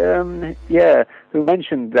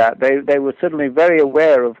mentioned that they were suddenly very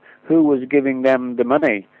aware of who was giving them the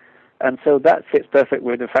money, and so that fits perfect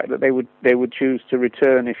with the fact that they would choose to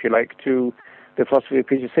return, if you like, to the philosophy of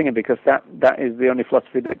Peter Singer, because that is the only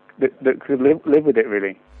philosophy that could live with it,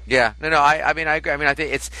 really. Yeah, I agree. I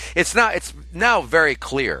think it's now very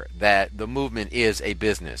clear that the movement is a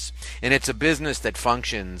business, and it's a business that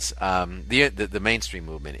functions. The mainstream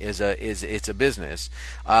movement it's a business,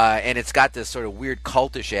 and it's got this sort of weird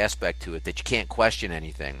cultish aspect to it that you can't question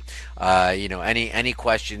anything. Any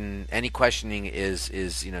questioning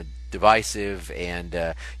is divisive,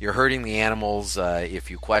 and you're hurting the animals if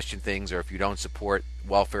you question things or if you don't support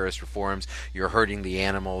welfarist reforms, you're hurting the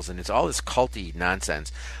animals, and it's all this culty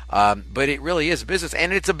nonsense. But it really is a business,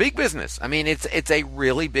 and it's a big business. I mean, it's a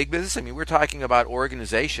really big business. I mean, we're talking about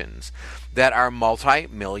organizations that are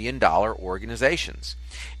multi-million-dollar organizations,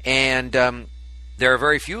 and there are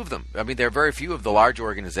very few of them. I mean, there are very few of the large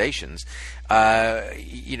organizations,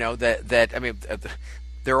 that I mean,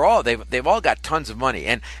 they've all got tons of money,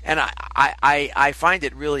 and I find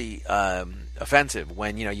it really offensive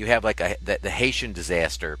when you have like the Haitian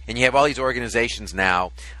disaster, and you have all these organizations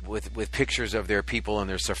now with pictures of their people and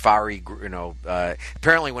their safari.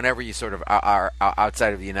 Apparently, whenever you sort of are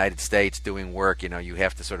outside of the United States doing work, you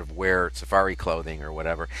have to sort of wear safari clothing or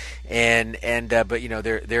whatever, but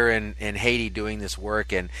they're in Haiti doing this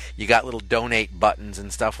work, and you got little donate buttons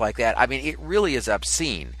and stuff like that. I mean, it really is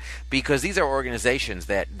obscene, because these are organizations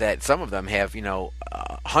that some of them have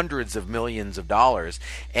hundreds of millions of dollars,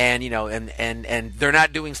 and and they're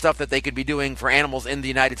not doing stuff that they could be doing for animals in the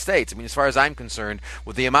United States. I mean, as far as I'm concerned,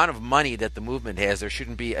 with the amount of money that the movement has, there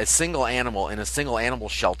shouldn't be a single animal in a single animal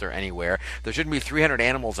shelter anywhere. There shouldn't be 300,000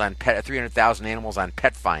 animals on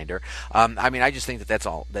Pet Finder. I mean, I just think that's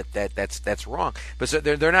wrong. But so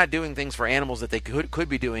they're not doing things for animals that they could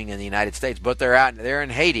be doing in the United States, but they're in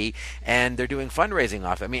Haiti, and they're doing fundraising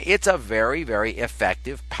off. I mean, it's a very, very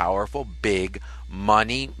effective, powerful, big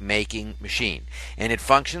money-making machine, and it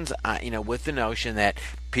functions, with the notion that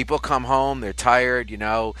people come home, they're tired,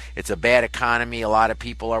 it's a bad economy. A lot of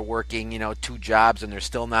people are working, 2 jobs, and they're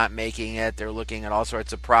still not making it. They're looking at all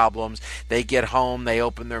sorts of problems. They get home, they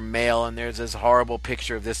open their mail, and there's this horrible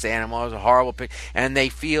picture of this animal. There's a horrible picture, and they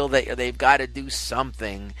feel that they've got to do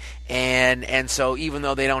something. And so even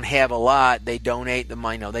though they don't have a lot, they donate the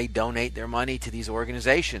money. They donate their money to these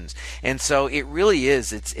organizations. And so it really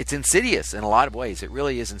is. It's insidious in a lot of ways. It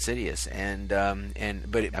really is insidious. I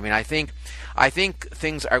think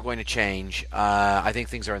things are going to change. I think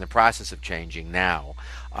things are in the process of changing now,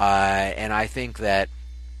 and I think that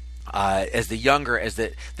as the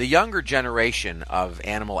younger generation of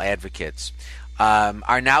animal advocates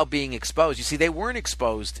are now being exposed. You see, they weren't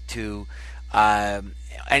exposed to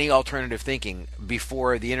any alternative thinking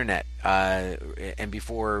before the internet, and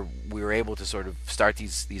before we were able to sort of start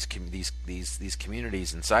these communities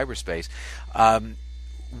in cyberspace.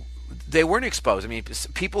 They weren't exposed. I mean,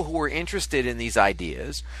 people who were interested in these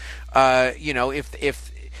ideas,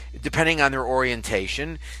 if depending on their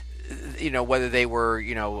orientation, whether they were,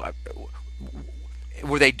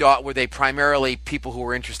 were they primarily people who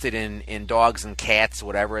were interested in dogs and cats,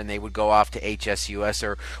 whatever, and they would go off to HSUS,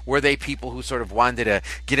 or were they people who sort of wanted to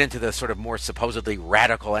get into the sort of more supposedly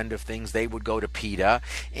radical end of things? They would go to PETA,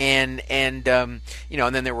 and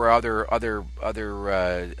then there were other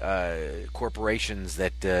corporations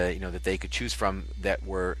that that they could choose from that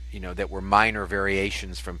were minor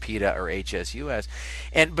variations from PETA or HSUS,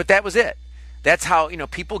 but that was it. That's how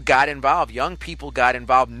people got involved. Young people got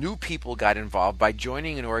involved. New people got involved by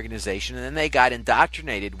joining an organization, and then they got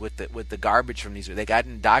indoctrinated with the garbage from these. They got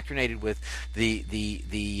indoctrinated with the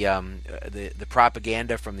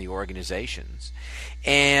propaganda from the organizations,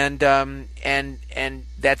 and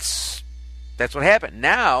that's what happened.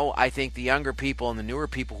 Now I think the younger people and the newer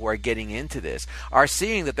people who are getting into this are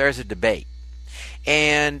seeing that there's a debate.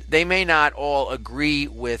 And they may not all agree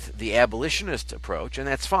with the abolitionist approach, and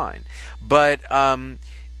that's fine. But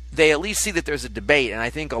they at least see that there's a debate, and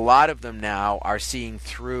I think a lot of them now are seeing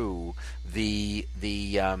through the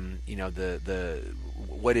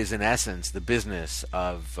what is in essence the business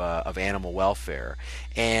of animal welfare,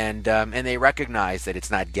 and they recognize that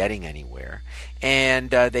it's not getting anywhere,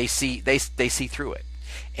 and they see through it,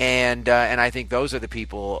 and I think those are the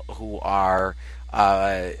people who are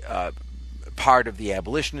part of the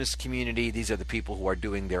abolitionist community. These are the people who are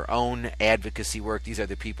doing their own advocacy work. These are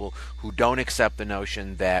the people who don't accept the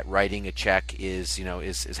notion that writing a check is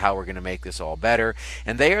how we're going to make this all better.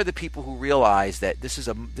 And they are the people who realize that this is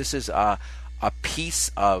a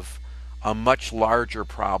piece of a much larger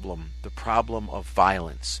problem, the problem of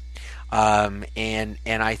violence. And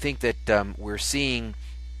I think that we're seeing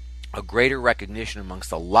a greater recognition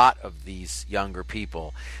amongst a lot of these younger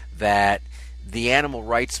people that the animal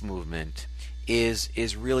rights movement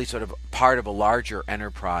is really sort of part of a larger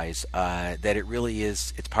enterprise, that it really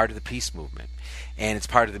is. It's part of the peace movement, and it's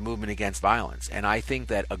part of the movement against violence. And I think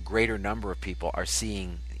that a greater number of people are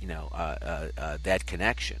seeing that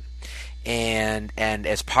connection, and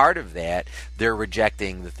as part of that, they're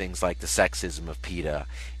rejecting the things like the sexism of PETA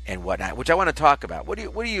and whatnot, which I want to talk about. What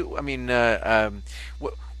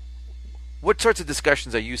sorts of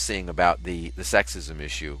discussions are you seeing about the sexism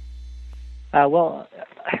issue? Well,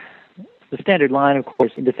 the standard line, of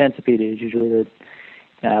course, in defense of PETA is usually that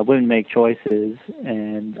women make choices,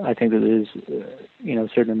 and I think that there's a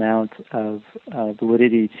certain amount of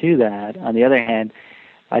validity to that. On the other hand,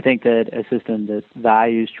 I think that a system that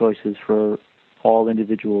values choices for all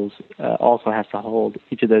individuals also has to hold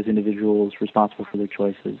each of those individuals responsible for their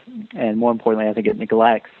choices. And more importantly, I think it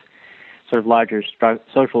neglects sort of larger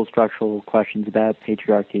social structural questions about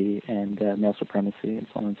patriarchy and male supremacy and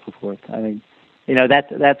so on and so forth. I mean,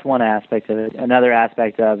 that's one aspect of it. Another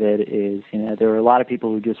aspect of it is, there are a lot of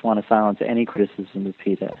people who just want to silence any criticism of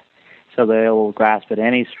PETA. So they'll grasp at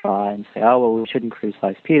any straw and say, oh, well, we shouldn't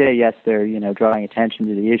criticize PETA. Yes, they're, drawing attention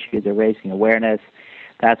to the issue. They're raising awareness.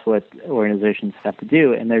 That's what organizations have to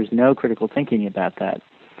do. And there's no critical thinking about that.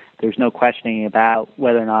 There's no questioning about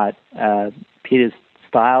whether or not PETA's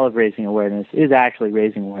style of raising awareness is actually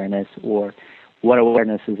raising awareness, or what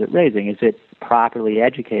awareness is it raising? Is it properly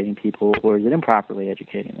educating people, or is it improperly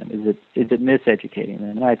educating them? Is it miseducating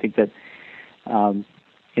them? And I think that the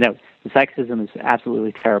sexism is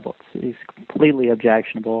absolutely terrible. It's completely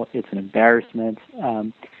objectionable. It's an embarrassment.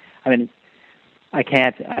 You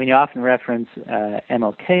often reference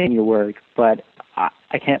MLK in your work, but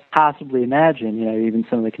I can't possibly imagine, even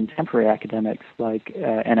some of the contemporary academics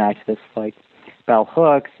and activists like Bell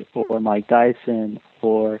Hooks or Mike Dyson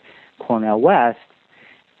or Cornel West,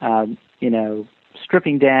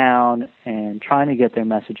 stripping down and trying to get their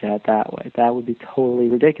message out that way. That would be totally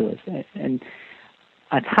ridiculous. And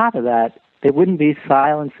on top of that, they wouldn't be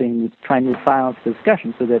trying to silence the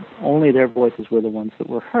discussion so that only their voices were the ones that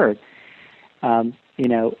were heard.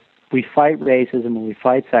 We fight racism and we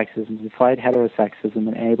fight sexism, we fight heterosexism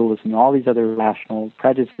and ableism and all these other rational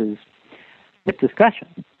prejudices with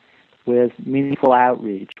discussion, with meaningful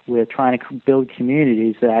outreach, with trying to build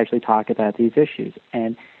communities that actually talk about these issues.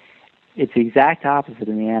 And it's the exact opposite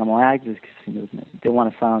in the animal advocacy movement. They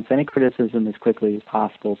want to silence any criticism as quickly as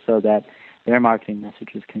possible so that their marketing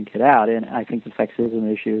messages can get out. And I think the sexism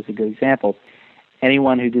issue is a good example.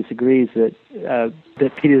 Anyone who disagrees that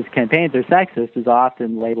PETA's campaigns are sexist is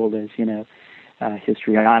often labeled as,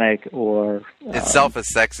 histrionic or... itself a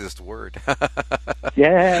sexist word. and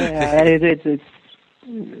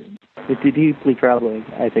it's deeply troubling,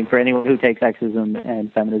 I think, for anyone who takes sexism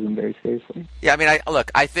and feminism very seriously. Yeah,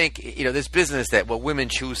 I think, this business that women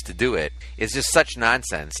choose to do it is just such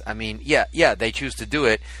nonsense. I mean, they choose to do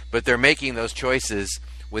it, but they're making those choices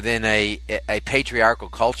within a patriarchal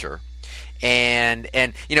culture. And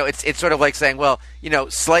it's sort of like saying,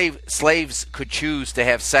 slaves could choose to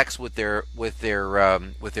have sex with their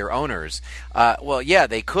owners.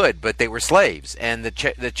 They could, but they were slaves, and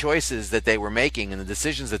the choices that they were making and the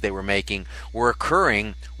decisions that they were making were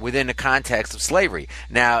occurring within the context of slavery.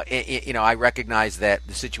 Now, I recognize that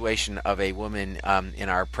the situation of a woman in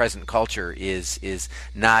our present culture is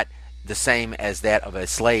not the same as that of a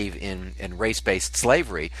slave in race-based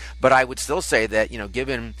slavery, but I would still say that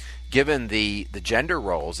given the gender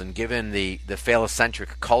roles and given the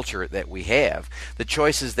phallocentric culture that we have, the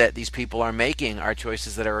choices that these people are making are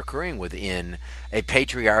choices that are occurring within a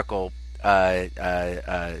patriarchal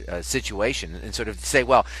situation. And sort of say,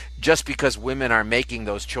 just because women are making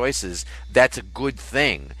those choices, that's a good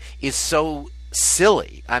thing, is so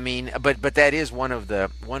silly. I mean, but that is one of the.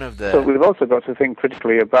 But we've also got to think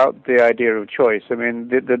critically about the idea of choice. I mean,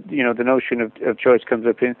 the notion of choice comes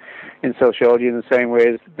up in sociology in the same way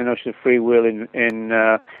as the notion of free will in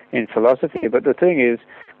philosophy. But the thing is,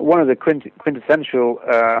 one of the quintessential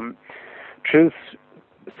truths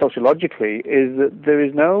sociologically is that there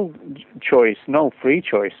is no choice, no free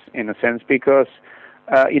choice in a sense, because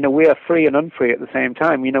we are free and unfree at the same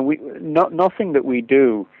time. Nothing that we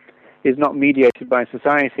do is not mediated by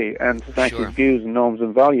society and society's views and norms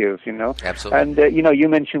and values, Absolutely. And, you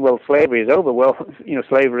mentioned, slavery is over. Well,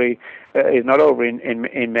 slavery is not over in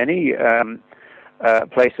many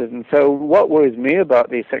places. And so what worries me about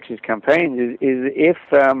these sexist campaigns is if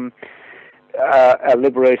a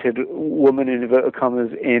liberated woman, in inverted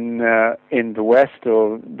commas, in the West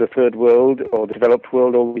or the Third World or the developed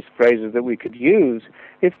world, all these phrases that we could use,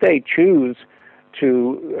 if they choose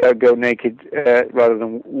to go naked rather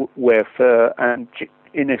than wear fur and,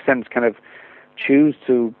 in a sense, kind of choose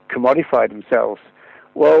to commodify themselves,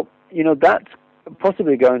 that's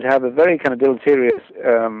possibly going to have a very kind of deleterious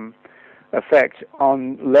effect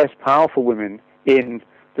on less powerful women in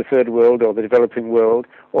the third world or the developing world,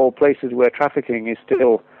 or places where trafficking is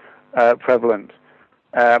still prevalent.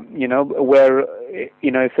 Where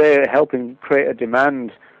if they're helping create a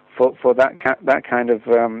demand for that kind of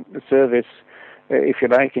service, if you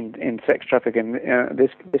like, in sex trafficking,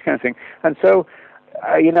 this kind of thing. And so,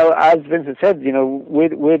 as Vincent said,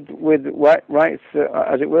 with rights,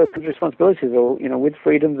 as it were, comes responsibilities, or with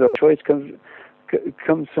freedoms or choice comes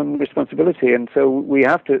comes some responsibility, and so we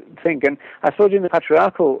have to think. And I suppose in the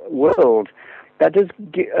patriarchal world, that does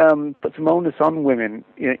put some onus on women,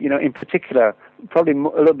 in particular, probably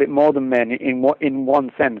a little bit more than men in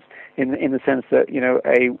one sense, in the sense that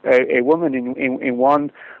a woman in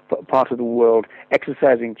one part of the world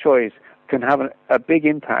exercising choice can have a big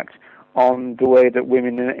impact on the way that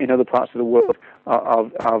women in other parts of the world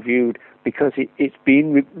are viewed, because it's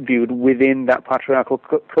being viewed within that patriarchal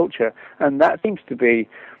culture, and that seems to be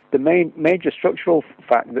the major structural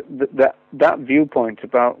fact that viewpoint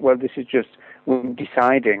about, well, this is just women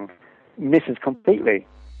deciding, misses completely.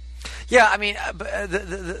 Yeah, I mean,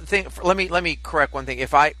 the thing. Let me correct one thing.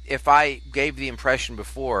 If I gave the impression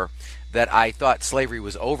before that I thought slavery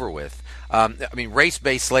was over with,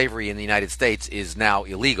 race-based slavery in the United States is now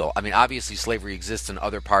illegal. I mean, obviously slavery exists in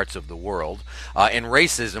other parts of the world, and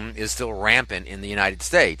racism is still rampant in the United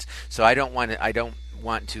States. So I don't want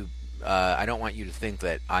you to think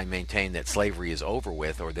that I maintain that slavery is over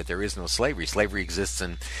with or that there is no slavery. Slavery exists,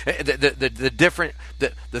 and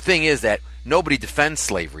the thing is that nobody defends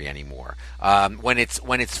slavery anymore. When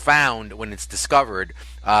it's found, when it's discovered,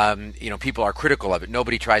 people are critical of it.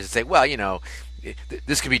 Nobody tries to say, well,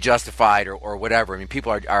 this could be justified or whatever. I mean,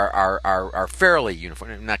 people are fairly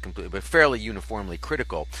uniform, not completely, but fairly uniformly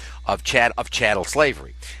critical of chattel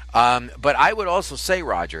slavery. But I would also say,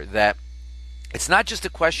 Roger, that it's not just a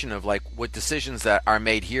question of like what decisions that are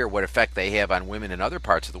made here, what effect they have on women in other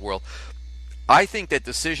parts of the world. I think that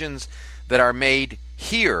decisions that are made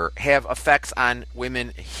here have effects on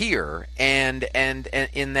women here, and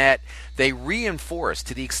in that they reinforce,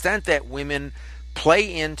 to the extent that women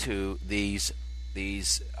play into these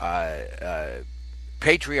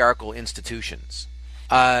patriarchal institutions.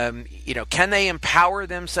 Can they empower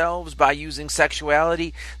themselves by using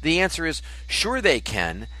sexuality? The answer is sure they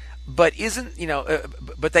can. But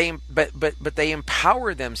but they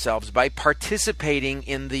empower themselves by participating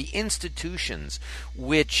in the institutions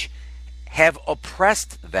which have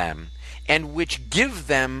oppressed them and which give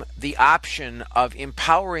them the option of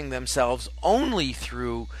empowering themselves only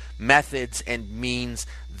through methods and means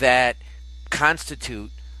that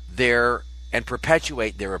constitute their and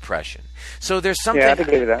perpetuate their oppression. So there's something. Yeah, I'd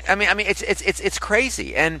agree with that. I mean, it's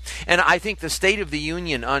crazy, and I think the State of the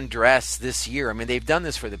Union undress this year. I mean, they've done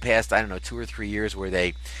this for the past 2 or 3 years, where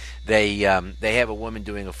they have a woman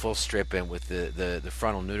doing a full strip and with the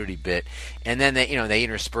frontal nudity bit, and then they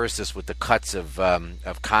intersperse this with the cuts of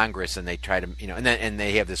Congress, and they try to and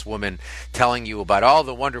they have this woman telling you about all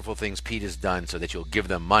the wonderful things Pete has done so that you'll give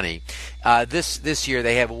them money. This year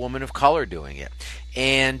they have a woman of color doing it,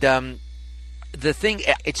 and the thing,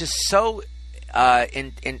 it's just so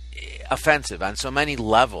offensive on so many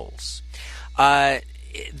levels that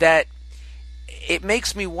it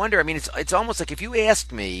makes me wonder. I mean, it's almost like if you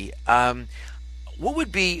asked me, what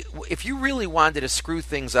would be, if you really wanted to screw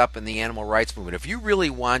things up in the animal rights movement, if you really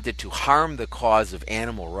wanted to harm the cause of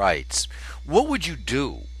animal rights, what would you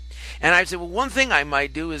do? And I'd say, well, one thing I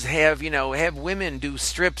might do is have women do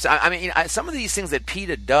strips. I mean, some of these things that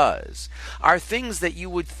PETA does are things that you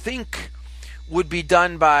would think would be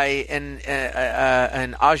done by an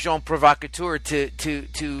agent provocateur to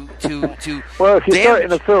well, if you saw it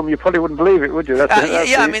in a film, you probably wouldn't believe it, would you? That's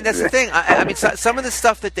I mean, that's the thing. I mean, some of the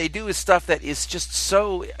stuff that they do is stuff that is just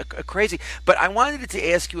so crazy. But I wanted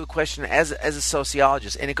to ask you a question as a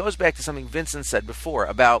sociologist, and it goes back to something Vincent said before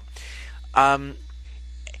about can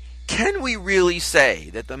we really say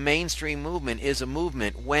that the mainstream movement is a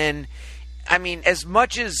movement when, I mean, as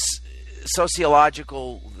much as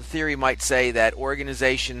sociological theory might say that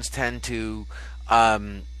organizations tend to, as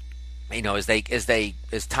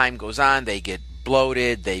time goes on, they get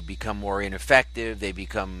bloated, they become more ineffective, they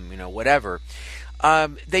become, whatever.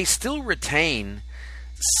 They still retain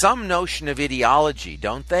some notion of ideology,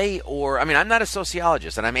 don't they? Or, I mean, I'm not a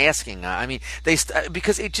sociologist, and I'm asking.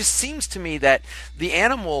 Because it just seems to me that the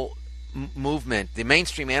animal movement, the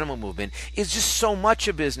mainstream animal movement, is just so much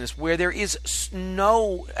a business where there is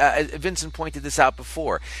no, Vincent pointed this out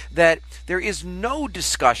before, that there is no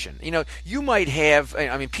discussion. You might have,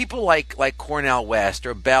 people like Cornel West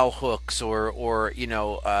or Bell Hooks or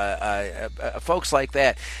folks like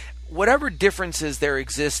that, whatever differences there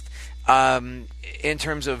exist in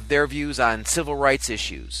terms of their views on civil rights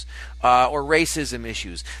issues or racism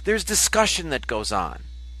issues, there's discussion that goes on.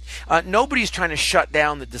 Nobody's trying to shut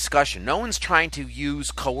down the discussion. No one's trying to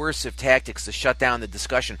use coercive tactics to shut down the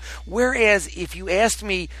discussion. Whereas if you asked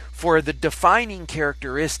me for the defining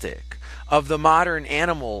characteristic of the modern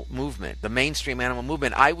animal movement, the mainstream animal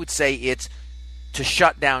movement, I would say it's to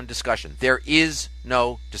shut down discussion. There is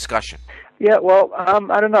no discussion. Yeah, well,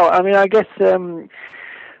 I don't know. I mean, I guess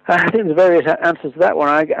I think there's various answers to that one.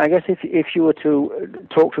 I guess if you were to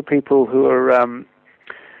talk to people who are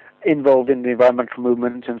involved in the environmental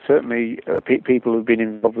movement, and certainly people who've been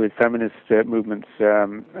involved with feminist movements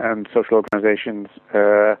and social organizations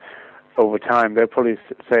over time, they'll probably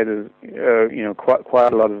say there's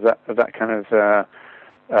quite a lot of that kind of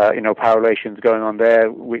power relations going on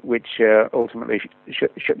there, which ultimately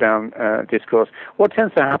shut down discourse. What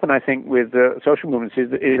tends to happen, I think, with social movements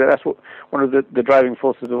is that that's one of the driving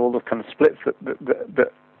forces of all the kind of splits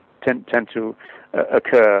that tend to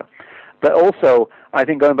occur. But also, I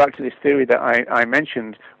think going back to this theory that I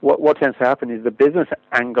mentioned, what tends to happen is the business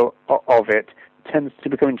angle of it tends to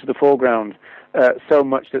become into the foreground so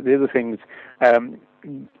much that the other things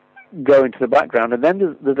go into the background. And then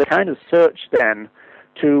there's a kind of search then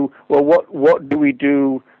to, well, what do we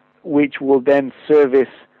do which will then service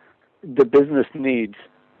the business needs,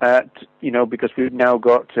 because we've now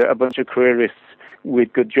got a bunch of careerists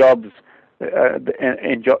with good jobs,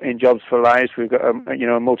 in jobs for lives. We've got a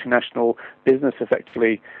multinational business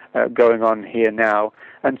effectively going on here now.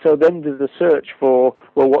 And so then there's a search for,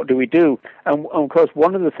 well, what do we do? And of course,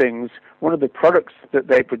 one of the products that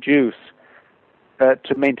they produce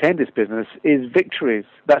to maintain this business is victories.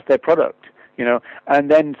 That's their product.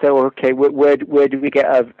 And then say, well, okay, where do we get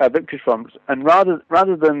our victories from? And rather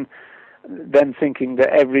than thinking that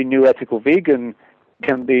every new ethical vegan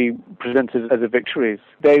can be presented as a victory,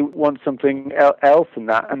 they want something else than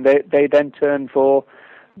that, and they then turn to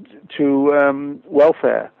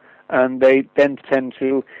welfare, and they then tend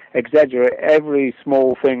to exaggerate every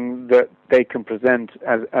small thing that they can present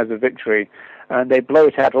as a victory, and they blow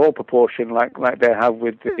it out of all proportion, like they have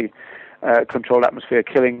with the controlled atmosphere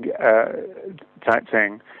killing type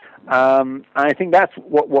thing. I think that's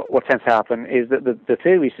what tends to happen, is that the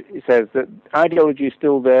theory says that ideology is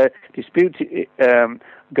still there, dispute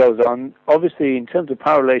goes on. Obviously, in terms of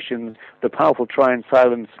power relations, the powerful try and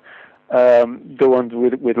silence the ones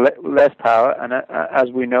with less power, and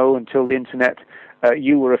as we know, until the internet,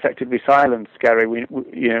 you were effectively silenced, Gary. We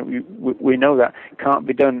know that it can't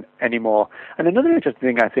be done anymore. And another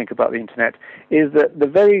interesting thing I think about the internet is that the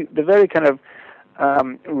very kind of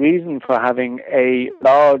reason for having a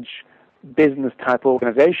large business type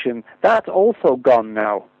organization, that's also gone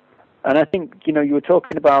now. And I think, you were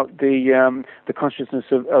talking about the consciousness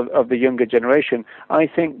of the younger generation. I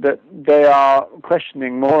think that they are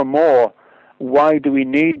questioning more and more, why do we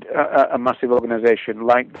need a massive organization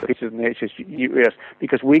like the Peters and the HSUS?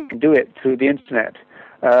 Because we can do it through the internet.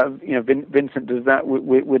 Vincent does that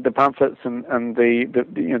with the pamphlets and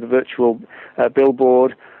the virtual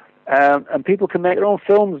billboard. And people can make their own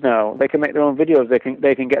films now. They can make their own videos. They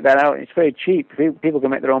can get that out. It's very cheap. People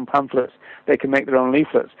can make their own pamphlets. They can make their own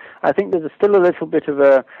leaflets. I think there's still a little bit of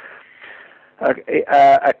a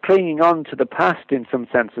clinging on to the past in some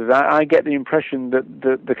senses. I get the impression that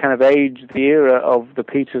the kind of age, the era of the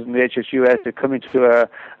Peters and the HSUS are coming to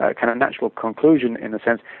a kind of natural conclusion in a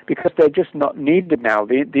sense, because they're just not needed now.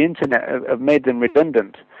 The internet have made them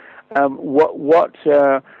redundant.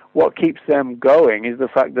 What keeps them going is the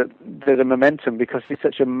fact that there's a momentum, because it's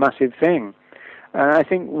such a massive thing. And I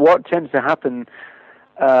think what tends to happen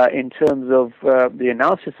in terms of the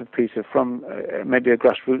analysis of Peter from maybe a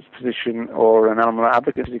grassroots position or an animal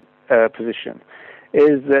advocacy position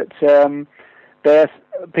is that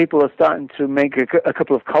people are starting to make a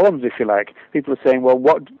couple of columns, if you like. People are saying, well,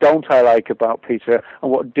 what don't I like about Peter,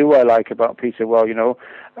 and what do I like about Peter? Well,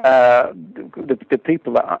 the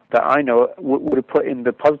people that I know would have put in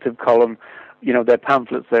the positive column, their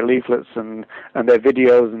pamphlets, their leaflets, and their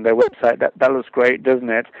videos and their website. That looks great, doesn't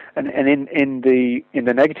it? And in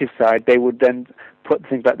the negative side, they would then put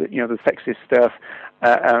things like the sexist stuff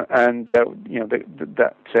and the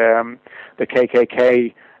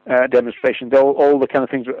KKK demonstrations. All the kind of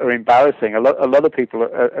things are embarrassing. A lot of people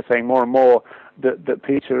are saying more and more that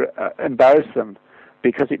Peter embarrassed them,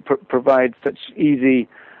 because it provides such easy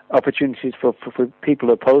opportunities for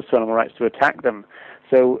people opposed to animal rights to attack them.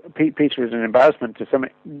 So Peter is an embarrassment to some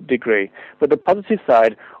degree, but the positive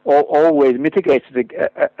side always mitigated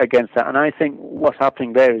against that. And I think what's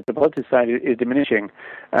happening there is the positive side is diminishing,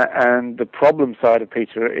 and the problem side of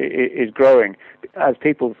Peter is growing, as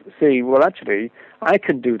people see, well, actually, I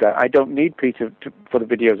can do that. I don't need Peter for the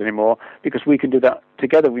videos anymore, because we can do that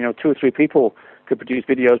together. 2 or 3 people could produce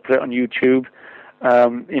videos, put it on YouTube,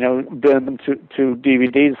 burn them to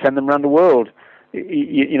DVDs, send them around the world.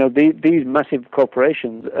 These massive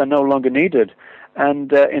corporations are no longer needed,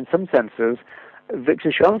 and in some senses,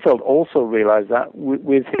 Victor Schoenfeld also realized that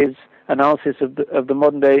with his analysis of the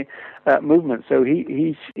modern day movement. So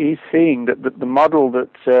he's seeing that the model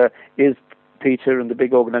that is Peter and the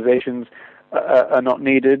big organizations are not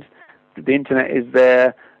needed. The internet is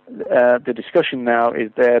there. The discussion now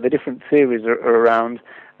is there. The different theories are around,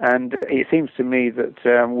 and it seems to me that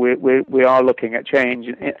we are looking at change,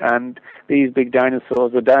 and these big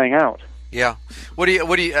dinosaurs are dying out. Yeah. What do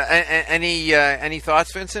you? Any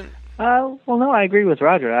thoughts, Vincent? Well, no, I agree with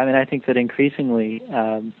Roger. I mean, I think that increasingly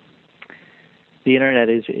the internet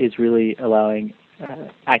is really allowing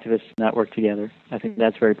activists to network together. I think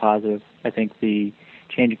that's very positive. I think the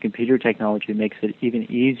change in computer technology makes it even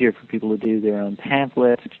easier for people to do their own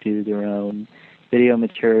pamphlets, to do their own video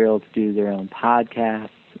material, to do their own podcasts,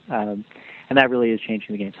 and that really is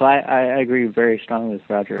changing the game. So I agree very strongly with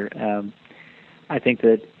Roger. I think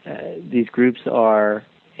that these groups are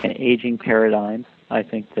an aging paradigm. I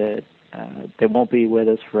think that they won't be with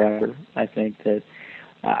us forever. I think that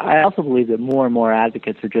I also believe that more and more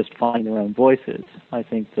advocates are just finding their own voices. I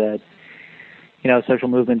think that social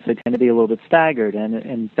movements, they tend to be a little bit staggered,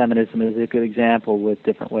 and feminism is a good example with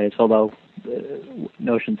different waves, although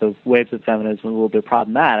notions of waves of feminism are a little bit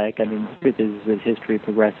problematic. I mean, the truth is that history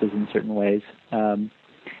progresses in certain ways, and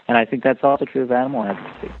I think that's also true of animal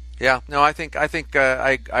advocacy. Yeah, no, I think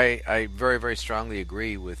I very, very strongly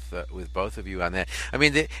agree with both of you on that. I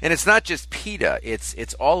mean, and it's not just PETA;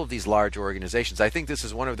 it's all of these large organizations. I think this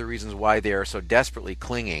is one of the reasons why they are so desperately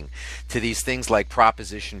clinging to these things like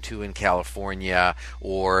Proposition 2 in California,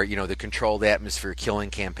 or the Controlled Atmosphere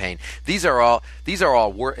Killing Campaign. These are all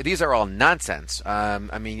nonsense.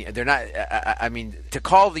 I mean, they're not. I mean, to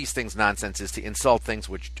call these things nonsense is to insult things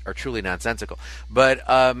which are truly nonsensical. But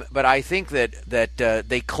I think that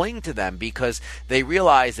they cling to them because they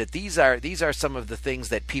realize that these are some of the things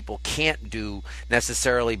that people can't do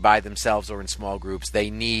necessarily by themselves or in small groups. They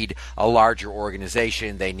need a larger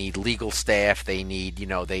organization. They need legal staff. They need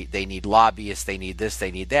they need lobbyists. They need this.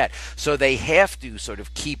 They need that. So they have to sort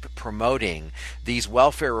of keep promoting these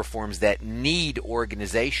welfare reforms that need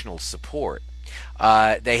organizational support.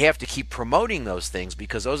 They have to keep promoting those things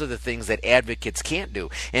because those are the things that advocates can't do.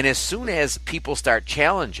 And as soon as people start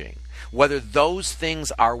challenging whether those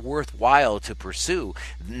things are worthwhile to pursue,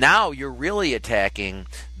 now you're really attacking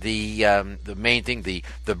the main thing, the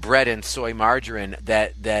bread and soy margarine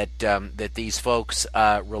that these folks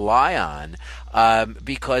rely on,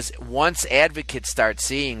 because once advocates start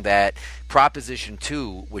seeing that Proposition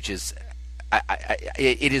 2, which is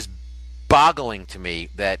it is boggling to me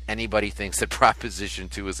that anybody thinks that Proposition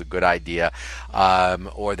 2 is a good idea,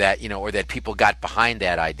 or that people got behind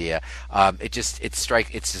that idea.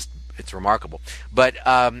 It's remarkable. But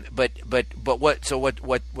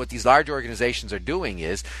what these large organizations are doing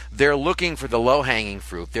is they're looking for the low-hanging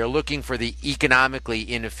fruit. They're looking for the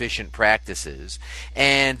economically inefficient practices,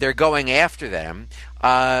 and they're going after them.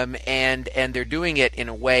 And they're doing it in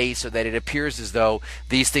a way so that it appears as though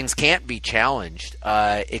these things can't be challenged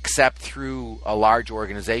except through a large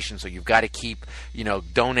organization. So you've got to keep,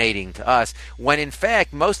 donating to us. When in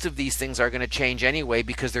fact most of these things are going to change anyway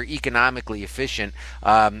because they're economically efficient.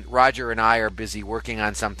 Roger and I are busy working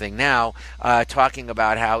on something now, talking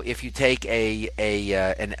about how if you take an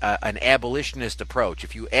abolitionist approach,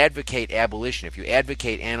 if you advocate abolition, if you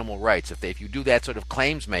advocate animal rights, if you do that sort of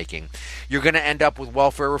claims making, you're going to end up with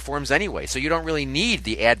welfare reforms anyway. So you don't really need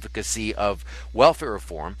the advocacy of welfare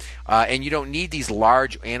reform, and you don't need these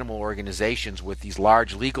large animal organizations with these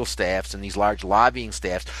large legal staffs and these large lobbying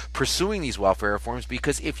staffs pursuing these welfare reforms,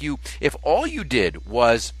 because if all you did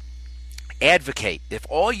was advocate, if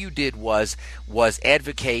all you did was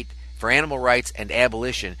advocate for animal rights and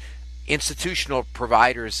abolition, institutional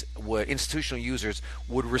users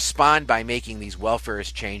would respond by making these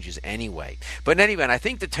welfarist changes anyway. But in any event, I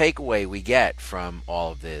think the takeaway we get from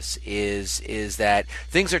all of this is that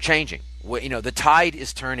things are changing. The tide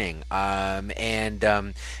is turning, and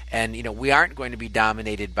we aren't going to be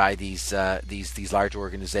dominated by these large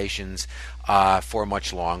organizations for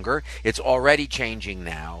much longer. It's already changing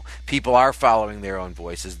now. People are following their own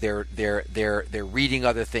voices. They're reading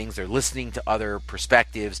other things. They're listening to other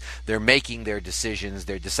perspectives. They're making their decisions.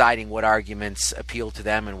 They're deciding what arguments appeal to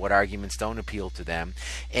them and what arguments don't appeal to them.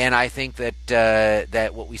 And I think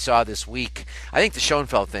that what we saw this week, I think the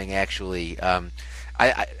Schoenfeld thing actually.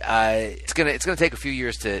 It's gonna take a few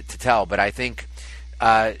years to tell, but I think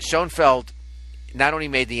Schoenfeld not only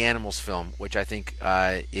made the Animals film, which I think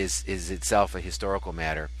is itself a historical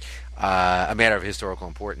matter, a matter of historical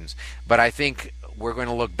importance, but I think we're going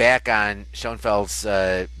to look back on Schoenfeld's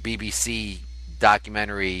BBC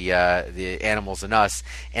documentary, The Animals and Us,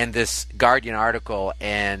 and this Guardian article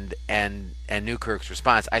and Newkirk's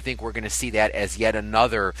response. I think we're going to see that as yet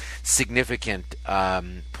another significant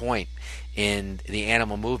point in the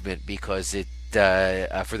animal movement because it,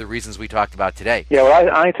 for the reasons we talked about today. Yeah, well,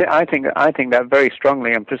 I think that very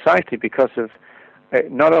strongly, and precisely because of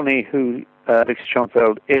not only who Victor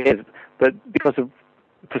Schonfeld is, but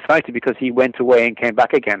precisely because he went away and came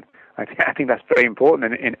back again. I think that's very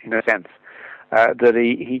important in a sense, that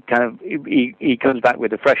he comes back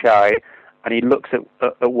with a fresh eye, and he looks at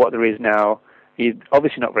what there is now. He's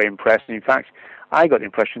obviously not very impressed, and in fact, I got the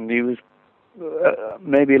impression he was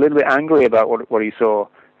maybe a little bit angry about what he saw.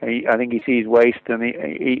 I think he sees waste and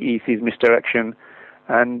he sees misdirection,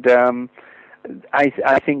 and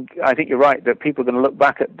I think you're right that people are going to look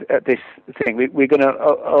back at this thing. We're going to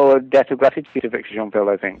owe a debt of gratitude to Victor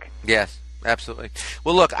Schonfeld, I think. Yes. Absolutely.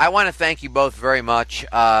 Well, look, I want to thank you both very much.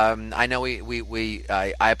 I know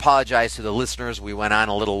I apologize to the listeners. We went on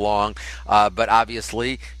a little long, but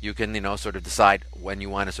obviously you can, sort of decide when you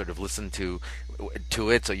want to sort of listen to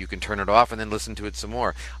it, so you can turn it off and then listen to it some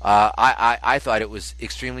more. I thought it was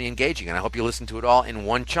extremely engaging, and I hope you listen to it all in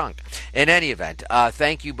one chunk. In any event,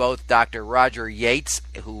 thank you both, Dr. Roger Yates,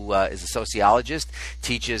 who is a sociologist,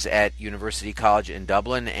 teaches at University College in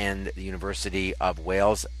Dublin and the University of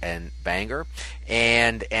Wales and Bangor,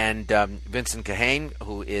 and Vincent Kahane,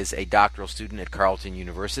 who is a doctoral student at Carleton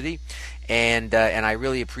University. And I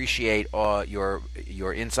really appreciate your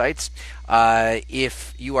insights.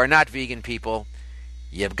 If you are not vegan, people,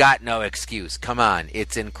 you've got no excuse. Come on.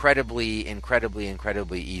 It's incredibly, incredibly,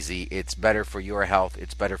 incredibly easy. It's better for your health.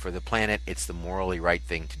 It's better for the planet. It's the morally right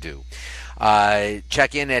thing to do.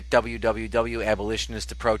 Check in at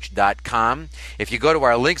www.abolitionistapproach.com. If you go to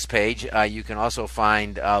our links page, you can also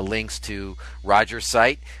find links to Roger's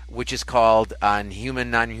site, which is called On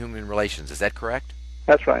Human Non-Human Relations. Is that correct?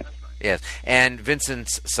 That's right. Yes, and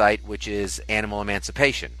Vincent's site, which is Animal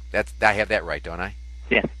Emancipation. I have that right, don't I?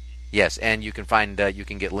 Yes. Yes, and you can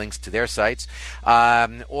get links to their sites,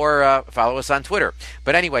 or follow us on Twitter.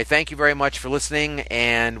 But anyway, thank you very much for listening,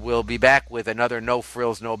 and we'll be back with another No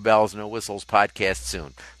Frills, No Bells, No Whistles podcast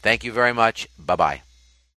soon. Thank you very much. Bye-bye.